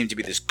that I seem to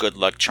be this good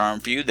luck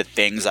charm for you. The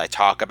things I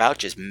talk about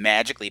just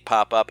magically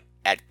pop up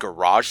at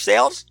garage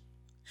sales.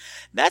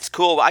 That's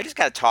cool. I just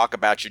got to talk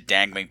about your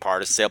dangling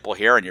participle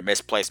here and your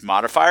misplaced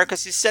modifier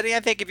because you said, I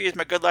think of you as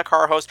my good luck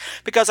horror host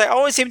because I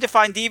always seem to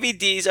find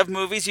DVDs of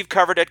movies you've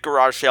covered at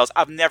garage sales.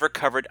 I've never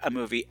covered a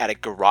movie at a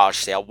garage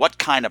sale. What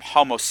kind of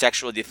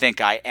homosexual do you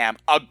think I am?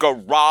 A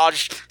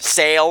garage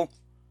sale?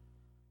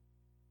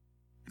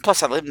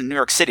 Plus, I live in New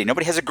York City.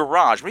 Nobody has a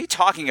garage. What are you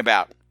talking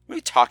about? What are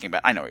you talking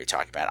about? I know what you're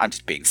talking about. I'm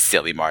just being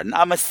silly, Martin.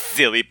 I'm a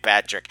silly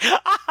Patrick.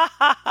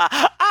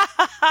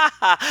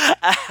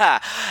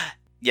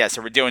 Yeah,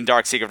 so we're doing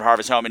Dark Secret of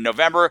Harvest Home in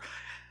November.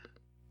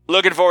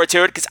 Looking forward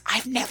to it because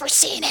I've never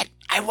seen it.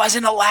 I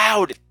wasn't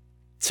allowed.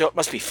 So it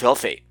must be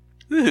filthy.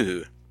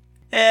 Ooh.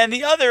 And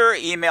the other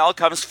email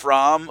comes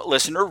from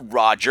listener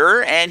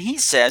Roger, and he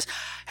says,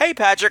 Hey,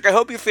 Patrick, I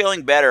hope you're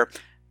feeling better.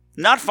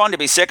 Not fun to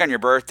be sick on your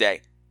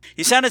birthday.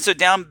 You sounded so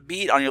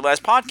downbeat on your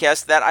last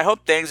podcast that I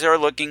hope things are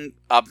looking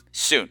up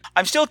soon.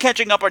 I'm still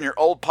catching up on your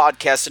old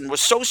podcast and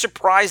was so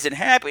surprised and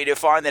happy to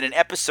find that in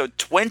episode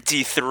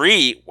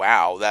 23,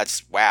 wow,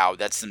 that's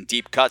some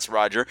deep cuts,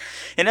 Roger.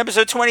 In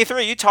episode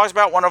 23, you talked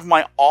about one of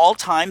my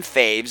all-time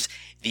faves,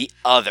 The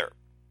Other.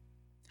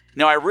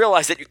 Now, I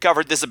realize that you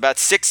covered this about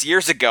 6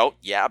 years ago.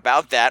 Yeah,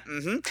 about that.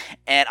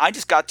 And I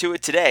just got to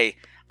it today.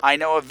 I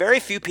know of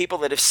very few people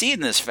that have seen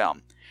this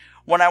film.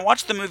 When I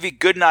watched the movie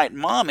Goodnight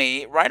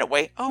Mommy, right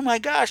away, oh my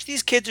gosh,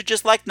 these kids are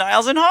just like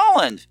Niles and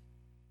Holland.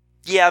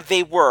 Yeah,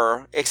 they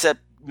were,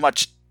 except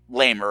much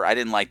lamer. I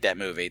didn't like that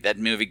movie. That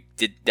movie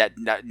did that.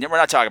 We're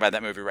not talking about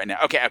that movie right now.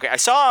 Okay. I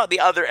saw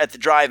The Other at the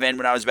drive-in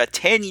when I was about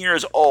 10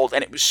 years old,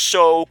 and it was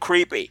so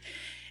creepy.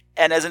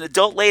 And as an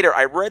adult later,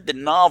 I read the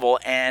novel,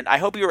 and I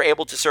hope you were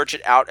able to search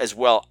it out as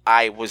well.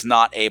 I was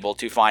not able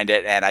to find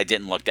it, and I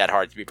didn't look that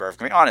hard, to be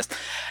perfectly honest.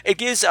 It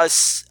gives a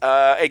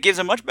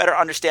much better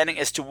understanding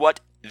as to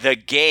what the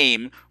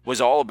game was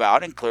all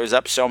about and clears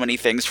up so many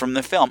things from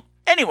the film.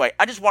 Anyway,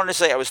 I just wanted to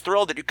say I was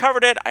thrilled that you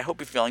covered it. I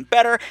hope you're feeling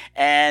better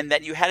and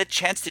that you had a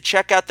chance to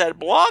check out that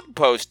blog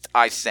post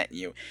I sent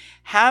you.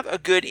 Have a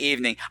good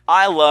evening.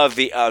 I love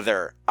The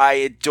Other. I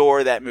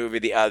adore that movie,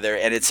 The Other,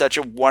 and it's such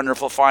a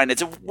wonderful find.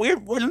 It's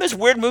one of those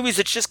weird movies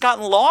that's just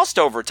gotten lost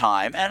over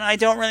time, and I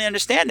don't really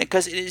understand it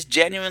because it is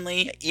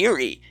genuinely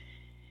eerie.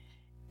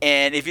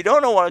 And if you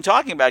don't know what I'm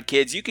talking about,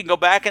 kids, you can go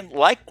back and,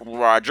 like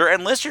Roger,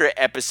 and listen to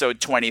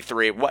episode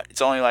 23.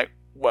 It's only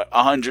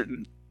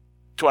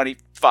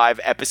 125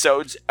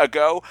 episodes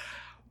ago.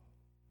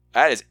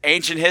 That is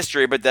ancient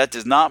history, but that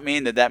does not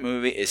mean that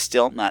movie is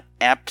still not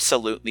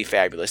absolutely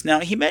fabulous.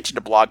 Now, he mentioned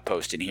a blog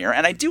post in here,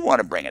 and I do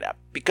want to bring it up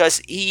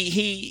because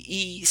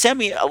he sent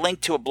me a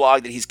link to a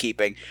blog that he's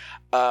keeping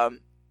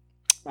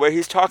where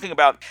he's talking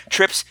about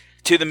trips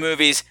to the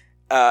movies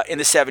in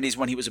the 70s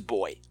when he was a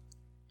boy.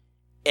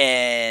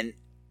 And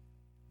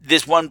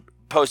this one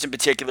post in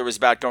particular was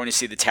about going to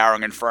see the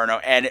Towering Inferno,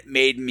 and it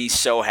made me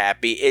so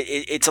happy.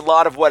 It's a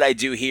lot of what I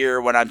do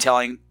here when I'm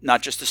telling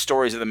not just the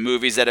stories of the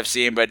movies that I've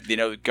seen, but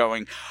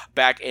going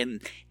back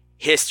in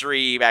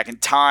history, back in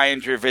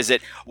time to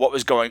revisit what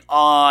was going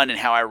on and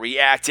how I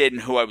reacted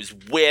and who I was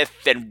with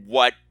and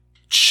what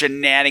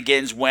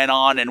shenanigans went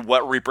on and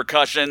what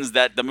repercussions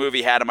that the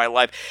movie had in my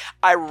life.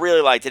 I really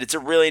liked it. It's a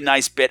really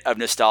nice bit of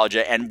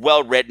nostalgia and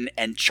well written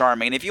and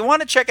charming. And if you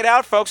want to check it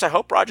out, folks, I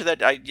hope, Roger,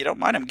 that you don't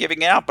mind I'm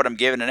giving it out, but I'm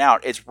giving it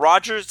out. It's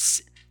Roger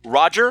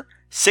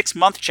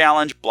 6-month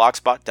challenge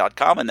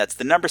blogspot.com, and that's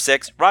the number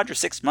 6, Roger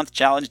 6-month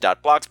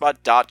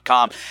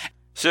challenge.blogspot.com.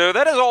 So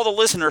that is all the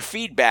listener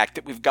feedback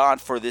that we've got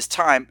for this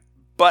time.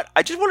 But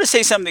I just want to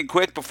say something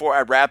quick before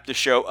I wrap the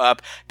show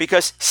up,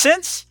 because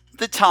since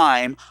the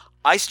time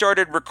I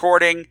started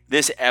recording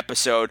this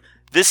episode,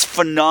 this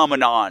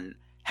phenomenon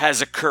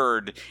has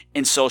occurred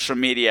in social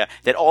media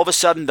that all of a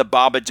sudden the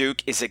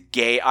Babadook is a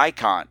gay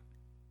icon.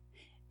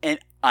 And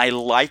I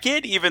like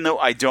it, even though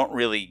I don't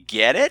really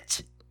get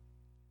it.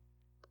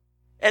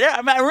 And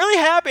I'm really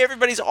happy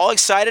everybody's all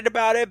excited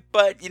about it,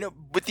 but,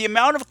 with the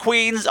amount of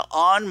queens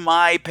on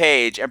my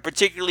page, and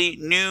particularly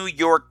New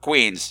York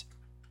queens,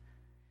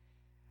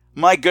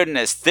 My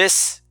goodness,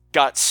 this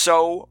got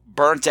so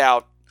burnt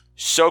out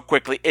so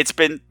quickly. It's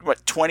been,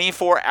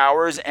 24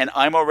 hours, and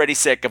I'm already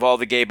sick of all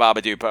the gay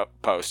Babadook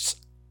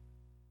posts.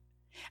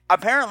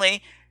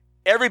 Apparently,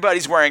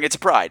 everybody's wearing it to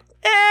Pride.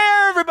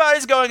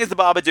 Everybody's going as the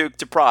Babadook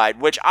to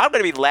Pride, which I'm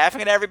going to be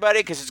laughing at everybody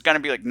because it's going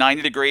to be like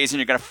 90 degrees and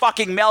you're going to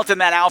fucking melt in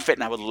that outfit,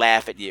 and I would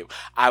laugh at you.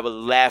 I would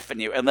laugh at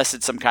you, unless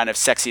it's some kind of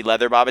sexy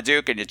leather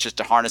Babadook and it's just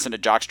a harness and a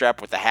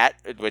jockstrap with a hat,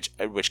 in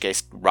which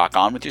case, rock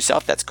on with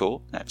yourself. That's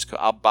cool. That's cool.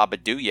 I'll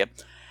Babadoo you.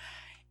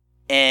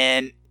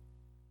 And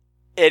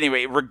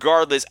anyway,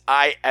 regardless,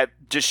 I am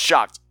just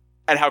shocked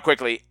at how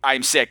quickly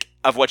I'm sick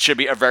of what should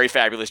be a very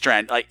fabulous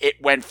trend. Like,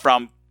 it went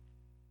from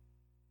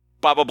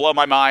Baba Blow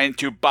My Mind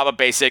to Baba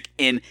Basic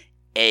in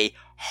a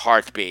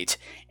heartbeat.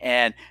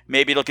 And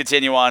maybe it'll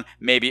continue on,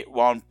 maybe it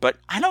won't, but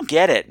I don't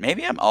get it.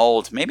 Maybe I'm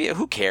old. Maybe,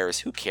 who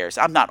cares? Who cares?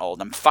 I'm not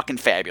old. I'm fucking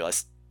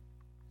fabulous.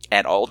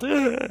 And old.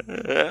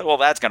 Well,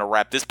 that's going to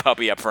wrap this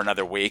puppy up for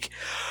another week.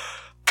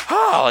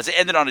 Oh, let's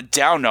end it on a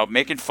down note,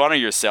 making fun of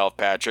yourself,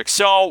 Patrick.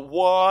 So,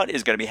 what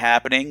is going to be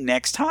happening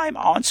next time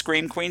on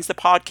Scream Queens, the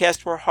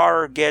podcast where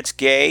horror gets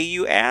gay,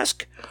 you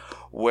ask?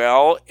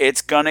 Well,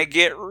 it's going to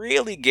get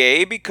really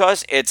gay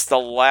because it's the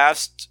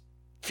last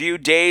few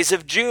days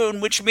of June,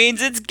 which means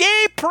it's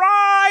Gay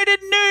Pride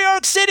in New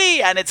York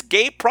City, and it's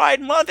Gay Pride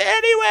Month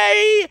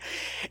anyway.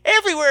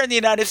 Everywhere in the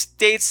United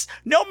States,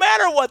 no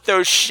matter what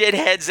those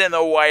shitheads in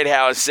the White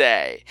House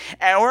say.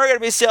 And we're going to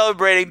be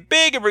celebrating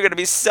big, and we're going to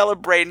be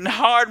celebrating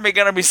hard, and we're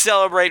going to be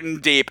celebrating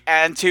deep.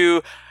 And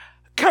to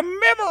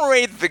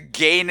commemorate the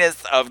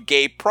gayness of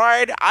Gay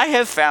Pride, I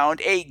have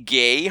found a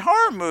gay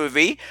horror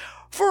movie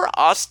for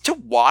us to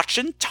watch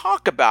and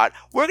talk about.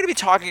 We're going to be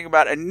talking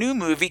about a new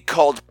movie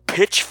called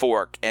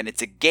Pitchfork, and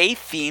it's a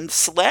gay-themed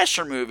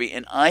slasher movie,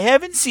 and I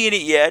haven't seen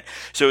it yet,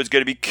 so it's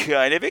going to be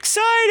kind of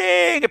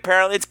exciting.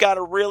 Apparently, it's got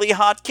a really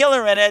hot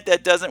killer in it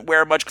that doesn't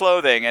wear much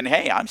clothing, and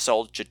hey, I'm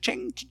sold.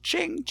 Cha-ching,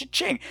 cha-ching,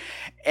 cha-ching.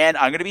 And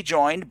I'm going to be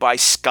joined by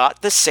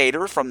Scott the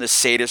Satyr from the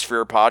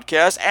Satosphere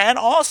podcast, and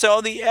also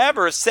the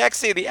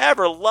ever-sexy, the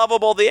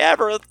ever-lovable, the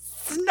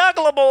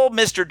ever-snuggleable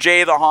Mr.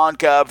 J the Hawn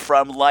Cub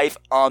from Life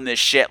on the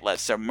Shit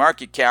List. So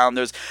mark your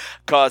calendars,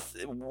 because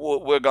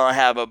we're going to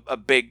have a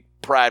big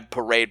Pride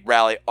Parade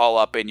rally all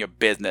up in your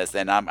business,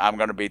 and I'm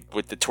going to be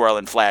with the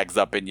twirling flags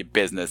up in your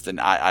business, and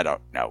I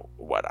don't know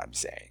what I'm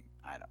saying.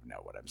 I don't know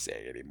what I'm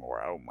saying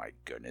anymore. Oh my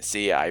goodness.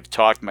 See, I've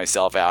talked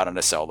myself out on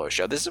a solo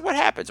show. This is what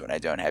happens when I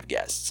don't have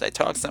guests. I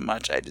talk so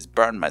much, I just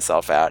burn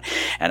myself out,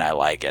 and I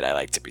like it. I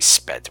like to be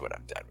spent when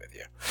I'm done with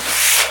you.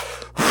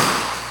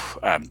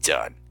 I'm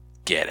done.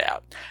 Get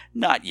out.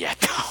 Not yet,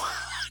 though.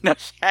 Now,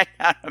 hang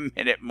on a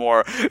minute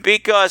more,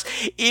 because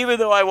even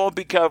though I won't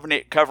be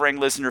covering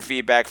listener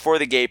feedback for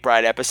the Gay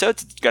Pride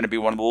episodes, it's going to be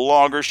one of the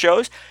longer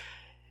shows,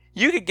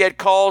 you could get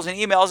calls and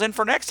emails in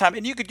for next time,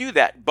 and you could do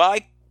that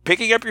by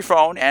picking up your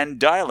phone and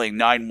dialing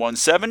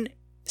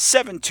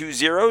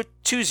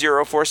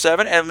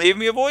 917-720-2047 and leaving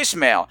me a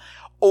voicemail.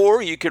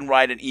 Or you can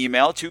write an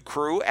email to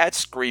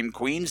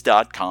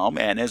crew@screamqueens.com,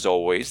 and as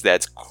always,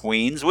 that's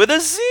Queens with a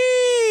Z.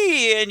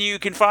 And you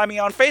can find me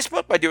on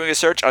Facebook by doing a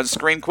search on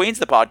Scream Queens,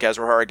 the podcast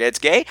where horror gets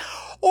gay.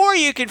 Or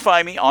you can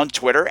find me on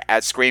Twitter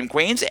 @Scream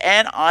Queens,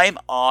 and I'm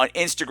on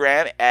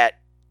Instagram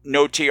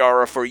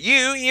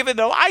 @NoTiara4You, even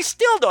though I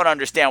still don't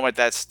understand what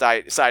that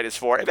site is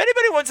for. If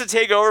anybody wants to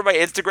take over my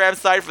Instagram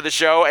site for the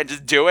show and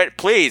just do it,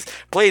 please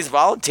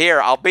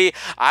volunteer. I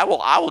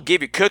will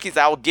give you cookies,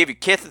 I will give you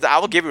kisses, I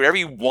will give you whatever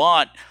you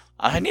want.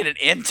 I need an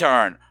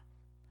intern.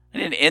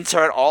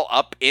 All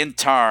up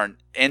intern,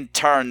 and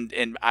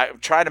I'm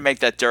trying to make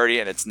that dirty,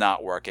 and it's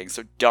not working,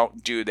 so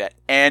don't do that.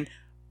 And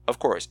of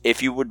course,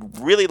 if you would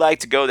really like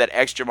to go that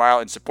extra mile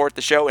and support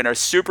the show in a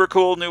super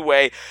cool new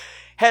way,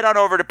 head on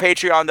over to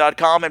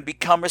patreon.com and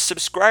become a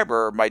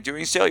subscriber. By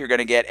doing so, you're going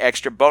to get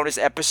extra bonus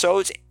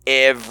episodes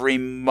every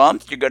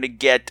month. You're going to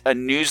get a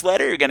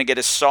newsletter. You're going to get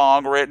a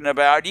song written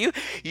about you.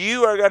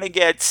 You are going to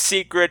get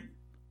secret,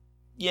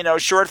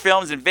 short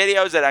films and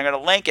videos that I'm going to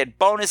link, and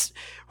bonus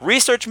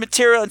research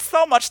material and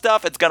so much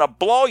stuff. It's going to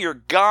blow your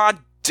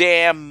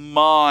goddamn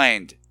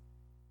mind.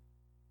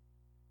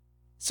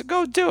 So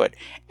go do it.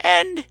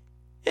 And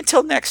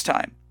until next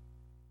time,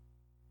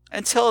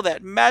 until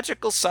that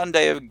magical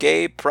Sunday of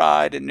Gay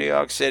Pride in New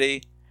York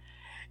City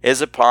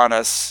is upon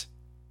us,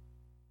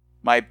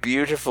 my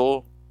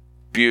beautiful,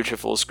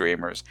 beautiful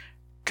screamers,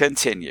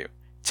 continue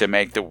to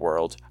make the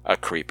world a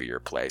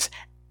creepier place.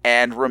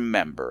 And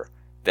remember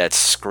that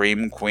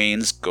Scream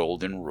Queen's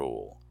golden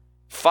rule: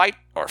 fight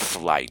or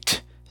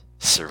flight,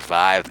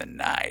 survive the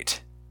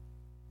night,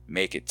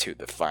 make it to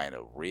the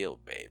final reel,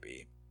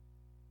 baby.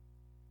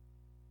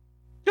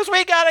 Because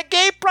we got a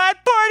Gay Pride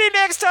party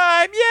next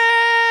time!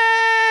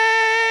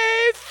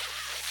 Yay!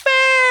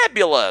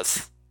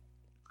 Fabulous!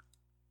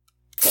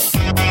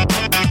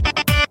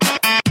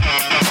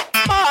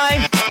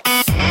 Bye!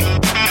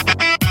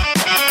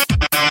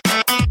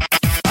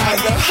 I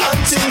go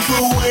hunting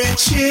for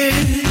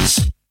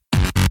witches.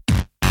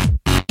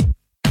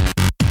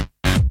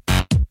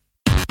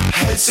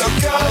 Heads are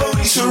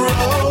going to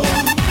roll.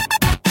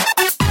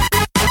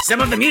 Some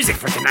of the music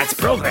for tonight's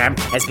program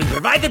has been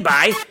provided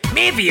by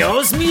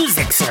Mavio's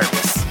Music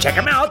Service. Check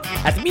them out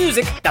at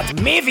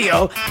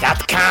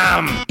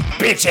music.mavio.com,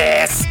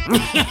 bitches!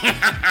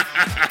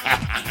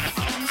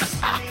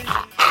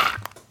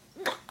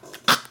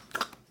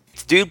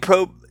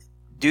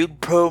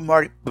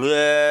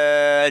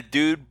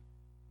 Dude,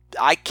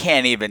 I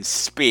can't even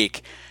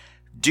speak.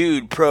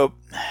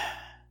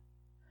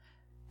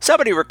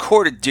 Somebody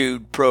recorded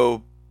Dude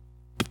Pro,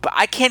 but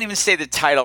I can't even say the title